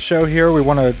of the show here, we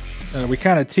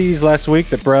kind of teased last week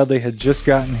that Bradley had just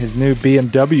gotten his new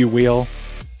BMW wheel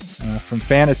from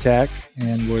Fanatec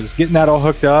and was getting that all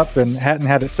hooked up and hadn't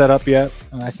had it set up yet,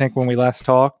 I think, when we last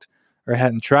talked, or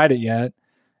hadn't tried it yet.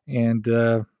 And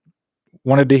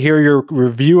wanted to hear your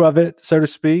review of it, so to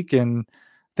speak. And I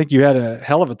think you had a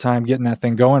hell of a time getting that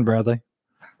thing going, Bradley.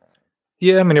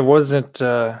 Yeah, I mean, it wasn't.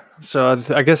 So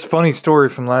I guess funny story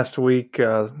from last week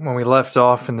when we left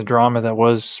off in the drama that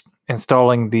was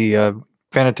installing the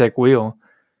Fanatec wheel.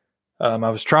 I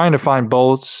was trying to find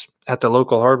bolts at the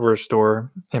local hardware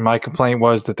store, and my complaint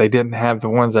was that they didn't have the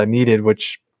ones I needed,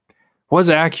 which was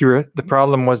accurate. The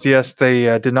problem was, yes,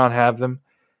 they did not have them.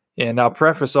 And I'll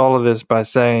preface all of this by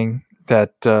saying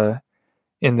that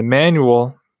in the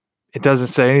manual, it doesn't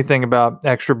say anything about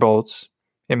extra bolts.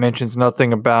 It mentions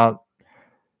nothing about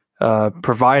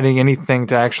providing anything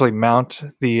to actually mount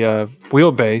the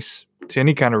wheelbase to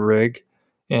any kind of rig.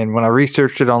 And when I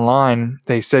researched it online,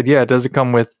 they said, yeah, it doesn't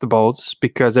come with the bolts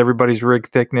because everybody's rig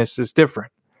thickness is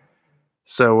different.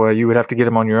 So you would have to get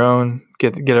them on your own,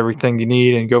 get everything you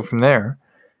need, and go from there.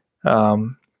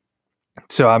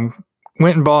 So I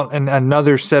went and bought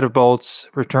another set of bolts,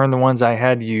 returned the ones I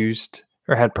had used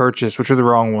or had purchased, which are the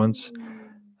wrong ones.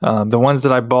 The ones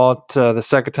that I bought the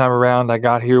second time around, I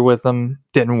got here with them,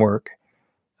 didn't work.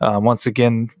 Once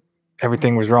again,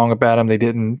 everything was wrong about them. They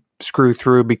didn't screw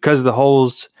through because of the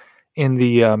holes in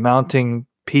the mounting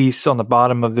piece on the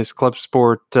bottom of this Club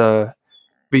Sport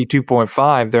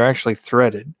V2.5. They're actually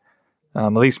threaded.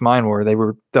 At least mine were. They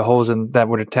were the holes that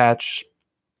would attach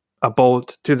a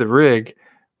bolt to the rig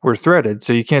were threaded,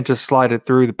 so you can't just slide it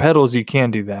through. The pedals, you can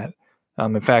do that.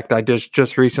 In fact, I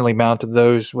just recently mounted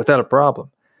those without a problem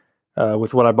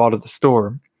with what I bought at the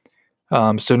store.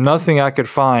 So nothing I could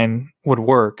find would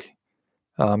work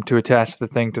to attach the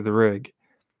thing to the rig.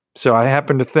 So I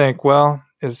happened to think, well,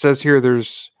 it says here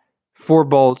there's 4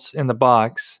 bolts in the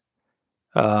box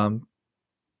that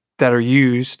are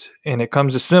used, and it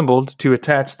comes assembled to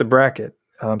attach the bracket.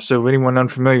 So anyone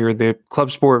unfamiliar, the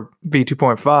Club Sport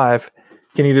V2.5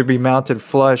 can either be mounted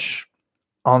flush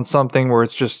on something where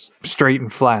it's just straight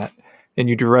and flat, and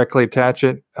you directly attach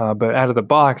it. But out of the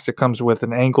box, it comes with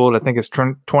an angled, I think it's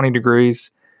 20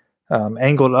 degrees,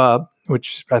 angled up,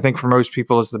 which I think for most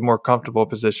people is the more comfortable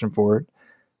position for it.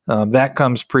 That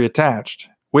comes pre-attached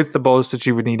with the bolts that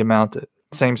you would need to mount it.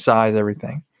 Same size,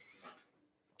 everything.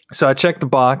 So I checked the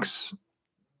box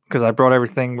because I brought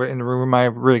everything in the room where my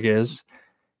rig is.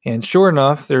 And sure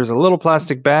enough, there's a little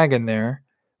plastic bag in there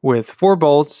with 4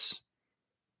 bolts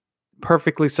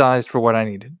perfectly sized for what I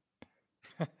needed.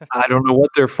 I don't know what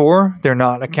they're for. They're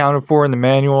not accounted for in the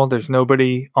manual. There's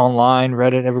nobody online,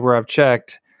 Reddit, everywhere I've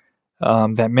checked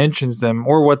that mentions them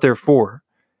or what they're for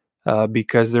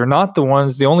because they're not the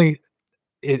ones.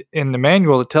 In the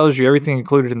manual, it tells you everything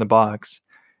included in the box.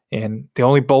 And the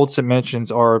only bolts it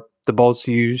mentions are the bolts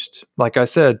used, like I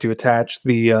said, to attach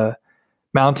the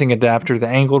mounting adapter, the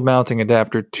angled mounting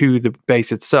adapter to the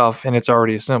base itself, and it's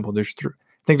already assembled. I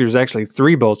think there's actually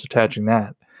 3 bolts attaching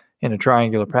that in a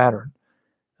triangular pattern.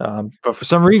 But for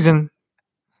some reason,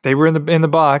 they were in the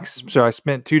box, so I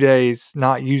spent 2 days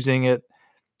not using it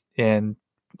and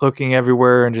looking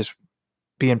everywhere and just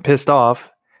being pissed off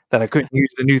that I couldn't use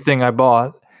the new thing I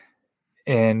bought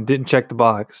and didn't check the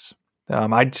box.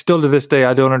 I still to this day,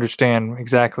 I don't understand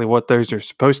exactly what those are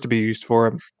supposed to be used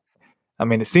for. I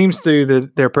mean, it seems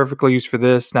that they're perfectly used for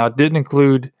this. Now, it did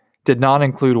not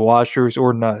include washers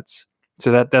or nuts.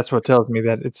 So that's what tells me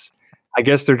that I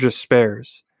guess they're just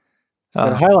spares. So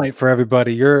to highlight for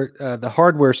everybody, the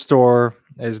hardware store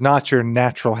is not your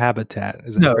natural habitat.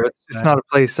 No, it's not a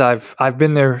place I've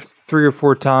been there 3 or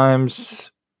 4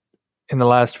 times in the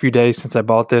last few days since I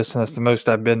bought this, and that's the most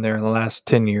I've been there in the last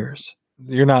 10 years.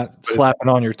 You're not slapping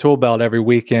on your tool belt every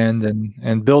weekend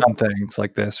and building things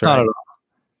like this, right? Not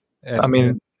at all. I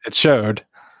mean, it showed.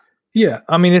 Yeah,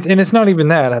 I mean, it's not even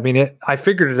that. I mean, I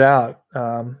figured it out.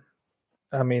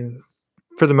 I mean,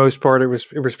 for the most part, it was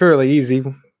fairly easy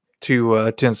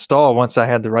to install once I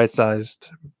had the right sized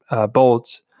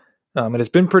bolts, and it's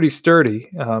been pretty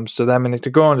sturdy. So that, I mean, to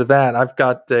go on to that, I've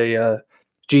got a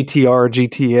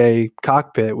GTA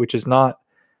cockpit, which is not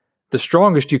the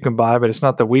strongest you can buy, but it's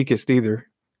not the weakest either.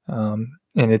 And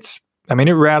it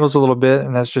rattles a little bit,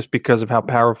 and that's just because of how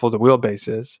powerful the wheelbase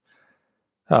is.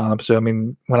 So, I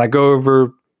mean, when I go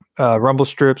over rumble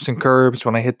strips and curbs,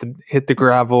 when I hit the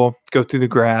gravel, go through the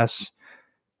grass,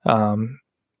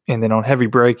 and then on heavy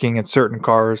braking in certain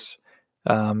cars,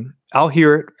 I'll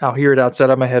hear it. I'll hear it outside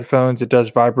of my headphones. It does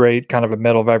vibrate, kind of a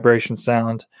metal vibration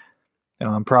sound,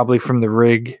 probably from the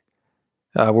rig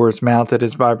where it's mounted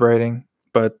is vibrating.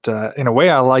 But in a way,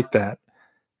 I like that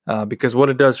because what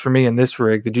it does for me in this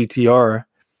rig, the GTR,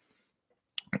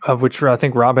 of which I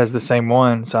think Rob has the same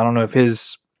one. So I don't know if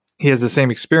he has the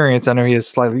same experience. I know you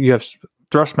have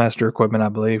Thrustmaster equipment, I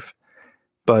believe,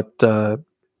 but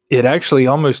it actually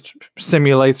almost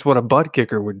simulates what a butt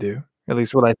kicker would do, at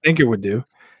least what I think it would do.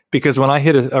 Because when I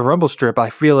hit a rumble strip, I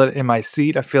feel it in my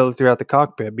seat. I feel it throughout the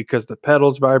cockpit because the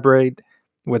pedals vibrate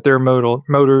with their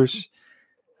motors.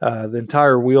 The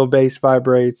entire wheelbase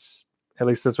vibrates. At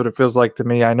least that's what it feels like to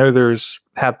me. I know there's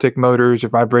haptic motors or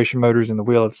vibration motors in the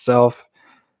wheel itself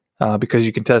because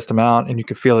you can test them out and you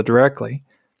can feel it directly.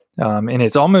 And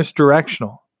it's almost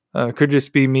directional. It could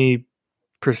just be me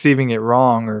perceiving it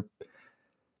wrong or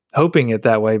hoping it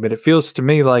that way, but it feels to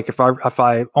me like if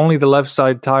I only the left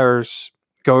side tires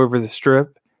go over the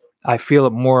strip, I feel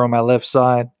it more on my left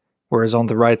side, whereas on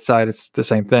the right side it's the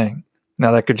same thing.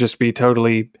 Now that could just be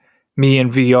totally me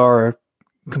in VR,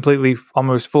 completely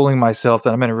almost fooling myself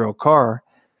that I'm in a real car.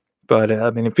 But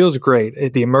it feels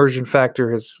great. The immersion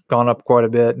factor has gone up quite a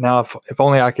bit. Now, if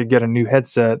only I could get a new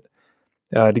headset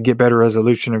to get better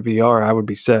resolution in VR, I would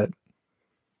be set.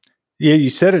 Yeah,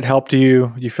 you said it helped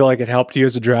you. You feel like it helped you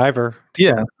as a driver.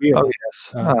 Yeah. Oh,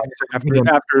 yes.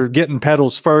 After getting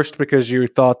pedals first, because you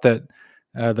thought that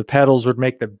the pedals would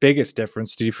make the biggest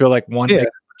difference. Do you feel like one makes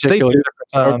a particular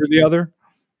difference over the other?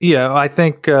 Yeah, I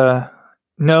think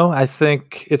no. I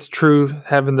think it's true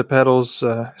having the pedals,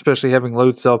 especially having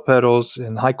load cell pedals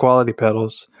and high quality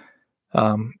pedals,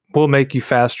 will make you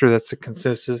faster. That's a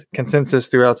consensus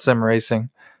throughout sim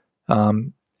racing. I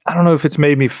don't know if it's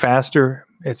made me faster.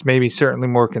 It's made me certainly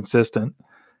more consistent.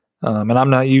 And I'm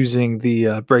not using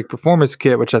the brake performance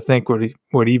kit, which I think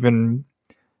would even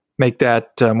make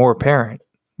that more apparent.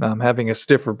 Having a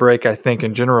stiffer brake, I think,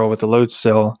 in general with the load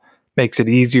cell makes it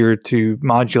easier to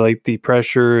modulate the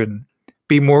pressure and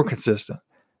be more consistent.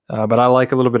 But I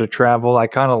like a little bit of travel. I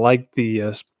kind of like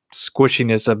the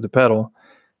squishiness of the pedal.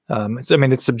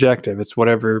 It's subjective. It's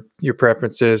whatever your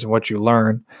preference is and what you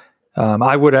learn.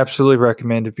 I would absolutely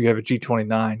recommend if you have a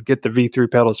G29, get the V3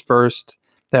 pedals first.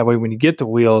 That way, when you get the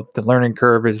wheel, the learning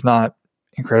curve is not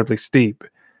incredibly steep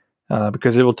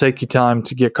because it will take you time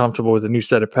to get comfortable with a new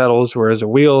set of pedals, whereas a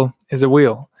wheel is a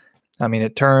wheel.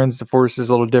 It turns, the force is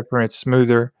a little different, it's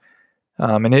smoother.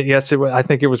 I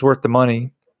think it was worth the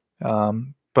money.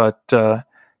 But the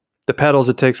pedals,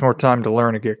 it takes more time to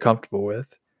learn and get comfortable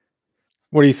with.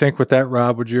 What do you think with that,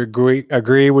 Rob? Would you agree?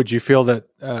 Would you feel that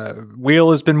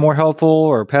wheel has been more helpful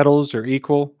or pedals are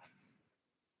equal?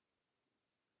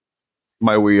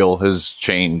 My wheel has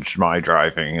changed my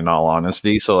driving, in all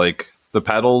honesty. So, the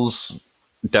pedals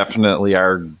definitely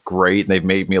are great. They've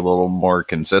made me a little more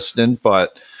consistent,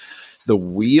 but the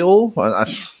wheel,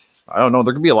 I don't know.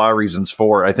 There could be a lot of reasons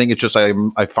for it. I think it's just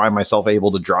I find myself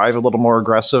able to drive a little more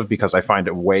aggressive because I find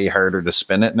it way harder to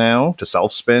spin it now, to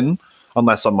self-spin,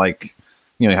 unless I'm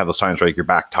you have those times where your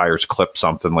back tires clip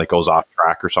something, goes off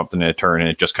track or something in a turn and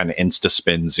it just kind of insta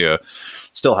spins you.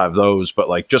 Still have those,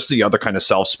 but just the other kind of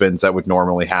self spins that would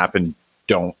normally happen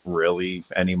don't really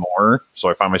anymore. So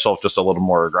I find myself just a little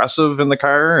more aggressive in the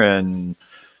car, and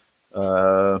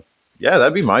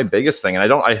that'd be my biggest thing.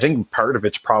 And I think part of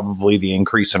it's probably the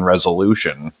increase in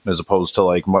resolution as opposed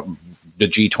to the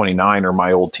G29 or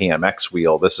my old TMX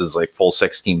wheel. This is full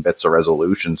 16 bits of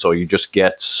resolution, so you just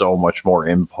get so much more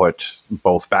input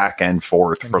both back and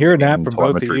forth. From hearing that from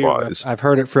both of you, I've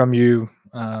heard it from you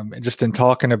just in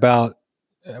talking about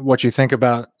what you think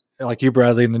about, like you,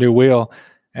 Bradley, and the new wheel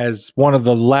as one of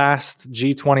the last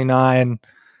G29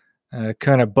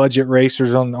 kind of budget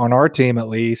racers on our team. At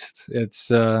least it's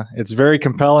very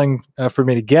compelling for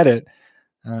me to get it.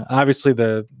 Obviously,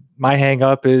 my hang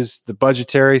up is the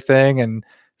budgetary thing and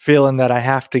feeling that I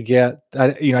have to get,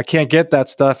 I can't get that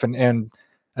stuff and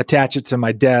attach it to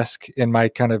my desk in my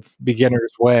kind of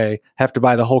beginner's way. Have to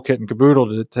buy the whole kit and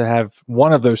caboodle to have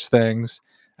one of those things.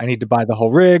 I need to buy the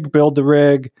whole rig, build the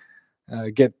rig,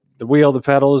 get the wheel, the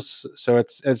pedals. So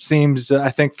it seems,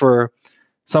 I think for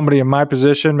somebody in my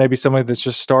position, maybe somebody that's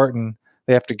just starting,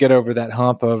 they have to get over that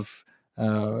hump of,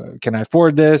 can I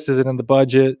afford this? Is it in the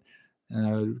budget?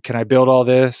 Can I build all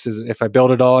this? If I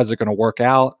build it all, is it going to work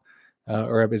out?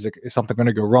 Or is something going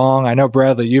to go wrong? I know,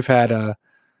 Bradley, you've had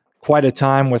quite a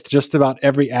time with just about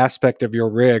every aspect of your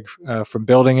rig, from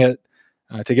building it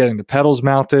to getting the pedals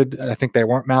mounted. I think they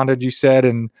weren't mounted, you said,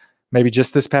 and maybe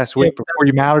just this past week before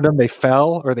you mounted them, they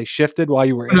fell or they shifted while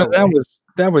you were in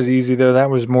that was easy, though. That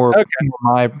was more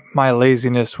my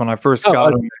laziness when I first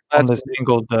got them on this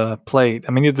angled plate.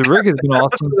 The rig has been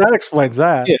awesome. That explains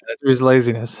that. Yeah, it was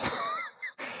laziness.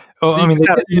 They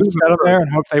set them there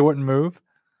and hope they wouldn't move.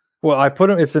 Well, I put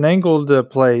them. It's an angled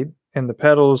plate, and the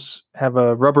pedals have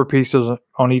a rubber pieces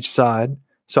on each side.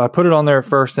 So I put it on there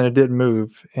first, and it didn't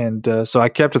move, and so I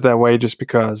kept it that way just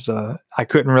because I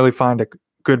couldn't really find a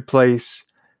good place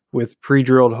with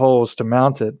pre-drilled holes to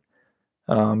mount it.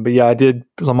 But yeah, I did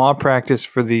Le Mans practice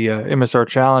for the MSR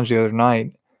Challenge the other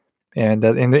night, and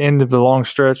in the end of the long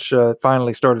stretch, it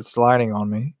finally started sliding on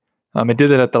me. It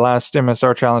did it at the last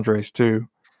MSR Challenge race too.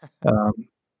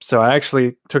 So I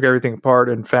actually took everything apart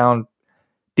and found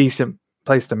decent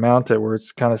place to mount it where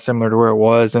it's kind of similar to where it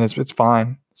was, and it's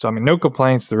fine. So I mean, no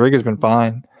complaints. The rig has been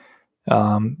fine.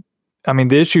 I mean,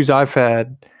 the issues I've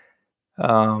had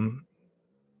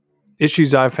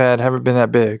haven't been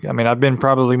that big. I mean, I've been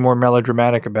probably more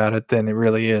melodramatic about it than it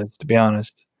really is, to be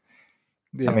honest.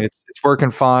 Yeah. I mean, it's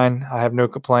working fine. I have no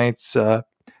complaints.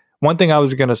 One thing I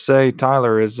was going to say,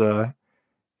 Tyler, is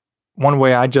one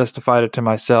way I justified it to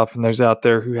myself, and there's out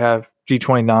there who have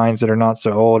G29s that are not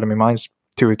so old. I mean, mine's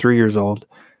 2 or 3 years old.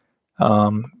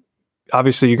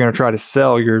 Obviously, you're going to try to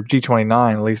sell your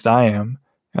G29, at least I am.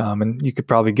 And you could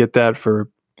probably get that for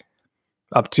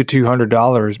up to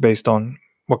 $200 based on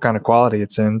what kind of quality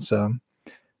it's in. So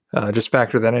just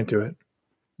factor that into it.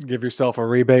 Give yourself a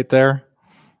rebate there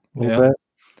a little bit.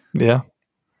 Yeah.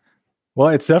 Well,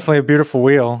 it's definitely a beautiful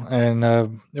wheel.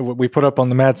 And we put up on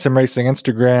the Mad Sim Racing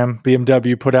Instagram,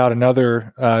 BMW put out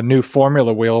another new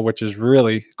Formula wheel, which is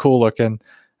really cool looking.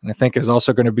 And I think is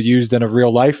also going to be used in a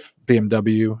real life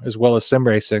BMW as well as sim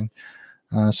racing.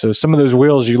 So some of those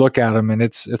wheels, you look at them and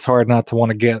it's hard not to want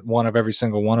to get one of every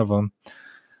single one of them.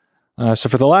 So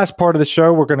for the last part of the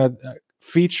show, we're going to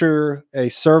feature a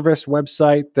service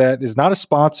website that is not a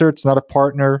sponsor. It's not a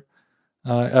partner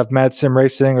of Mad Sim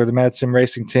Racing or the Mad Sim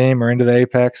Racing team or Into the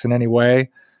Apex in any way.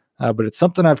 But it's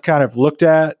something I've kind of looked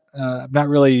at. I've not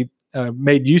really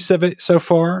made use of it so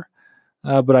far.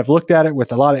 But I've looked at it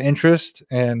with a lot of interest,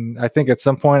 and I think at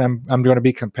some point I'm going to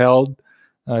be compelled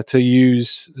to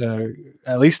use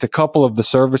at least a couple of the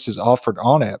services offered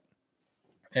on it.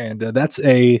 And that's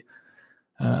a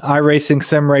iRacing,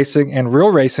 sim racing, and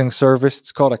real racing service.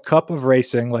 It's called A Cup of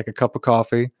Racing, like a cup of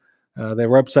coffee. Their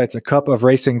website's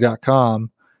acupofracing.com,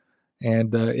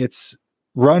 and it's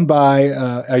run by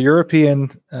a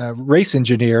European race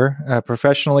engineer, a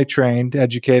professionally trained,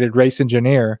 educated race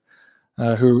engineer,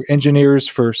 who engineers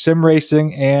for sim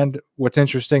racing and, what's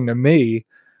interesting to me,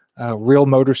 real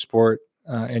motorsport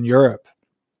in Europe.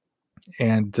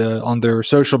 And on their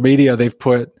social media, they've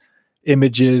put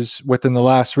images within the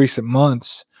last recent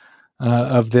months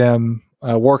of them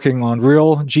working on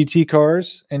real GT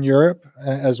cars in Europe,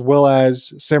 as well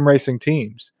as sim racing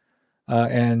teams.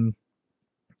 And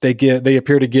they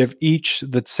appear to give each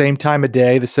the same time of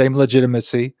day, the same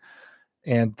legitimacy.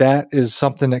 And that is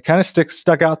something that kind of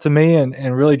stuck out to me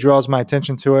and really draws my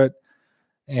attention to it.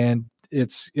 And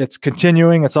it's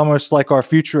continuing. It's almost like our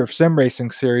Future of Sim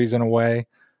Racing series in a way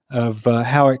of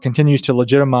how it continues to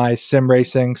legitimize sim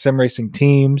racing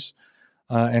teams,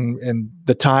 and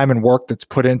the time and work that's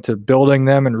put into building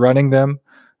them and running them.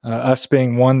 Us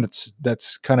being one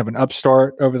that's kind of an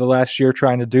upstart over the last year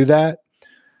trying to do that.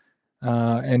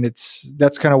 And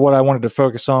that's kind of what I wanted to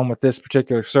focus on with this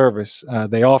particular service.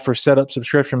 They offer setup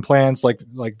subscription plans like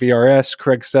VRS,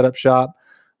 Craig's Setup Shop.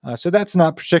 So that's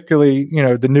not particularly,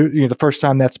 the first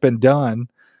time that's been done.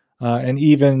 And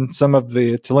even some of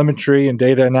the telemetry and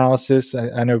data analysis,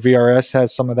 I know VRS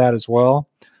has some of that as well.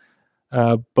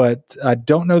 But I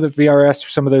don't know that VRS or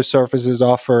some of those services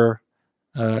offer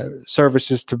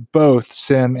services to both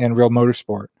sim and real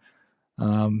motorsport.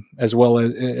 As well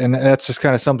as, and that's just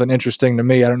kind of something interesting to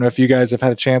me. I don't know if you guys have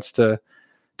had a chance to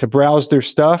browse their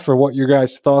stuff or what your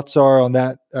guys' thoughts are on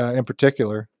that in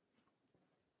particular.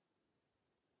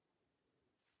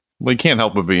 Well, you can't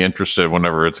help but be interested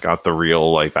whenever it's got the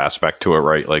real life aspect to it,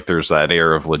 right? Like there's that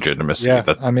air of legitimacy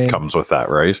comes with that,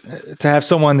 right? To have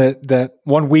someone that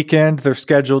one weekend they're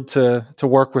scheduled to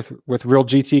work with real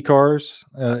GT cars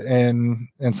in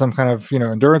some kind of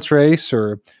endurance race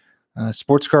or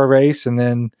sports car race, and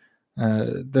then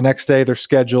the next day they're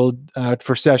scheduled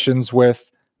for sessions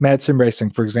with Mad Sim Racing,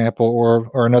 for example,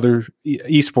 or another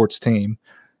esports team.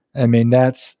 I mean,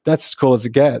 that's as cool as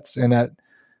it gets, and that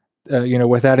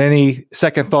without any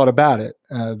second thought about it,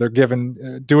 they're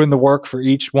given doing the work for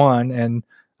each one, and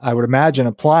I would imagine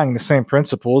applying the same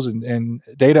principles and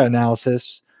data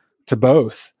analysis to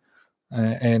both,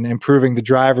 and improving the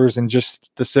drivers in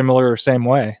just the similar or same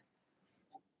way.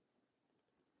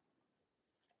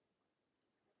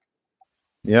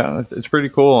 Yeah, it's pretty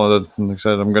cool. Like I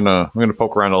said, I'm gonna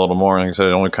poke around a little more. Like I said,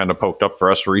 it only kind of poked up for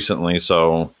us recently,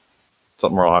 so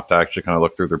something where I'll have to actually kind of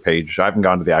look through their page. I haven't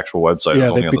gone to the actual website.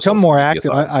 Yeah, they've become more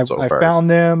active. I found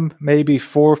them maybe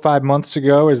 4 or 5 months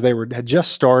ago as they had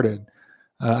just started.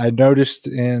 I noticed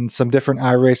in some different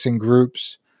iRacing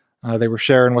groups, they were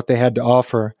sharing what they had to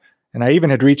offer. And I even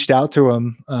had reached out to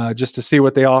them just to see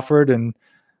what they offered and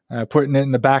putting it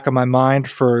in the back of my mind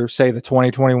for, say, the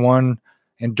 2021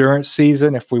 endurance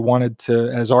season, if we wanted to,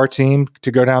 as our team,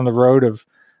 to go down the road of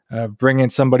bringing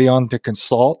somebody on to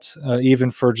consult,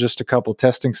 even for just a couple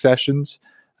testing sessions.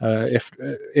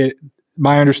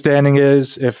 My understanding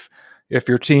is if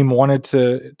your team wanted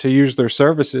to use their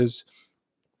services,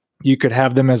 you could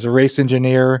have them as a race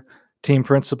engineer, team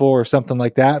principal, or something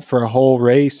like that for a whole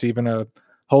race, even a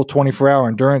whole 24-hour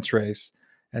endurance race.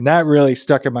 And that really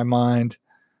stuck in my mind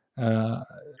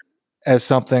as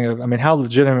something of, I mean, how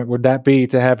legitimate would that be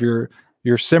to have your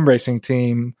sim racing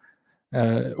team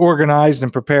organized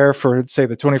and prepare for, say,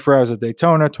 the 24 hours of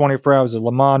Daytona, 24 hours of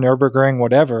Le Mans, Nürburgring,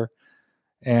 whatever,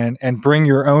 and bring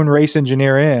your own race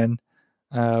engineer in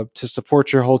to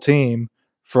support your whole team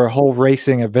for a whole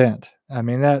racing event. I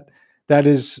mean, that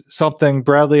is something,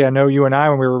 Bradley, I know you and I,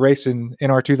 when we were racing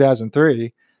in our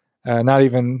 2003, not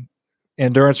even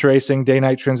endurance racing,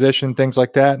 day-night transition, things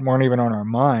like that weren't even on our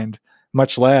mind,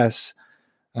 much less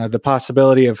the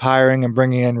possibility of hiring and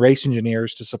bringing in race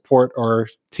engineers to support our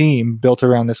team built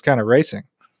around this kind of racing.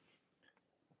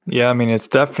 Yeah, I mean, it's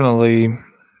definitely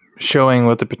showing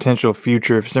what the potential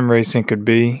future of sim racing could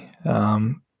be.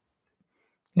 And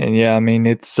yeah, I mean,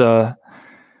 it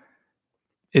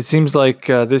seems like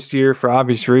this year, for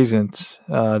obvious reasons,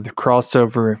 the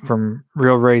crossover from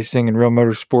real racing and real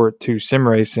motorsport to sim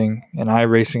racing, and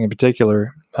iRacing in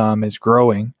particular, is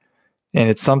growing. And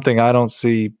it's something I don't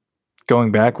see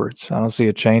going backwards. I don't see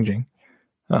it changing.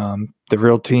 The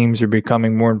real teams are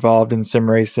becoming more involved in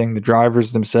sim racing. The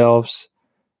drivers themselves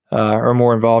are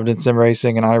more involved in sim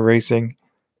racing and iRacing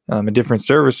and different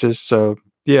services. So,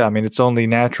 yeah, I mean, it's only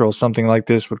natural something like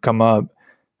this would come up.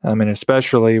 And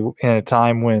especially in a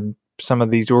time when some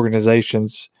of these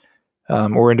organizations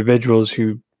or individuals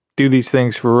who do these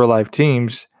things for real-life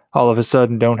teams all of a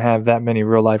sudden don't have that many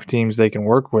real-life teams they can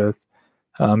work with.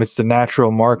 It's the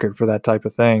natural market for that type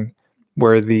of thing,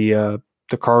 where the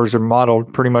cars are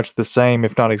modeled pretty much the same,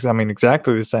 if not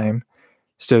exactly the same.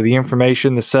 So the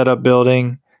information, the setup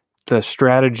building, the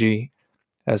strategy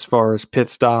as far as pit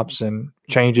stops and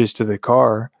changes to the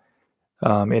car,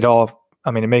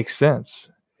 it makes sense.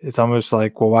 It's almost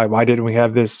like, well, why didn't we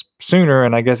have this sooner?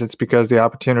 And I guess it's because the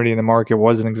opportunity in the market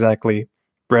wasn't exactly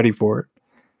ready for it.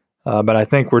 But I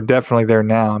think we're definitely there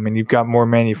now. I mean, you've got more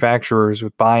manufacturers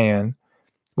with buy-in,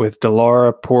 with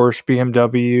Dallara, Porsche,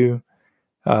 BMW,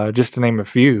 just to name a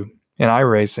few, in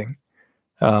iRacing.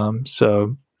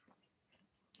 So,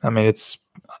 I mean, it's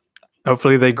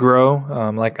hopefully they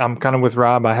grow. Like I'm kind of with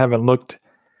Rob. I haven't looked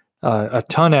a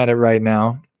ton at it right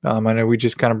now. I know we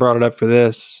just kind of brought it up for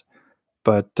this,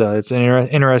 but it's an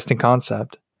interesting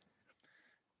concept.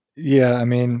 Yeah, I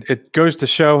mean, it goes to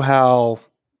show how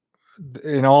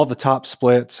in all the top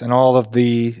splits and all of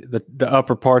the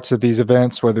upper parts of these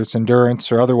events, whether it's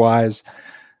endurance or otherwise,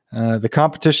 the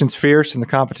competition's fierce and the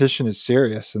competition is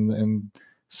serious, and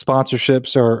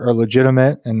sponsorships are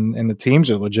legitimate and the teams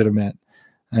are legitimate.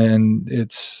 And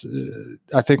it's,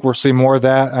 I think we'll see more of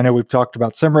that. I know we've talked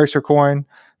about SimRacer Coin.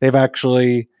 They've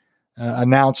actually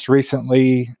announced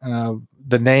recently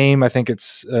the name. I think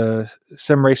it's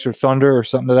SimRacer Thunder or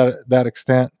something to that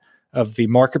extent of the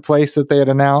marketplace that they had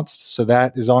announced. So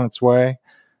that is on its way.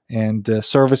 And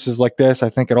services like this, I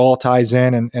think it all ties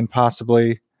in and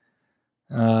possibly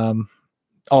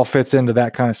all fits into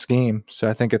that kind of scheme. So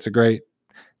I think it's a great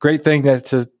thing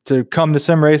to come to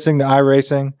sim racing, to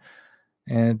iRacing.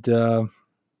 And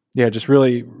just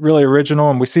really, really original.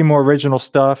 And we see more original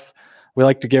stuff. We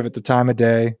like to give it the time of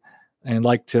day and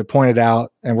like to point it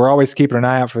out. And we're always keeping an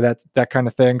eye out for that kind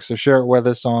of thing. So share it with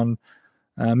us on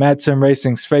Mad Sim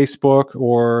Racing's Facebook,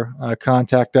 or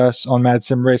contact us on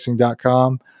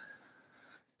madsimracing.com.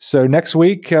 So next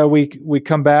week we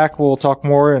come back, we'll talk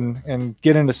more and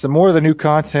get into some more of the new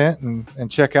content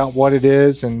and check out what it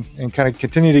is and kind of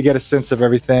continue to get a sense of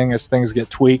everything as things get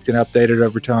tweaked and updated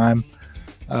over time.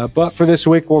 But for this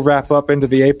week, we'll wrap up into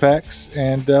the Apex,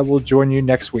 and we'll join you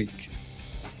next week.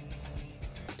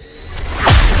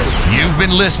 You've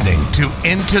been listening to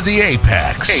Into the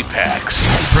Apex,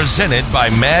 presented by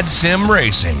Mad Sim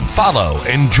Racing. Follow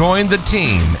and join the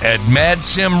team at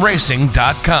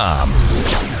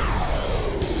madsimracing.com.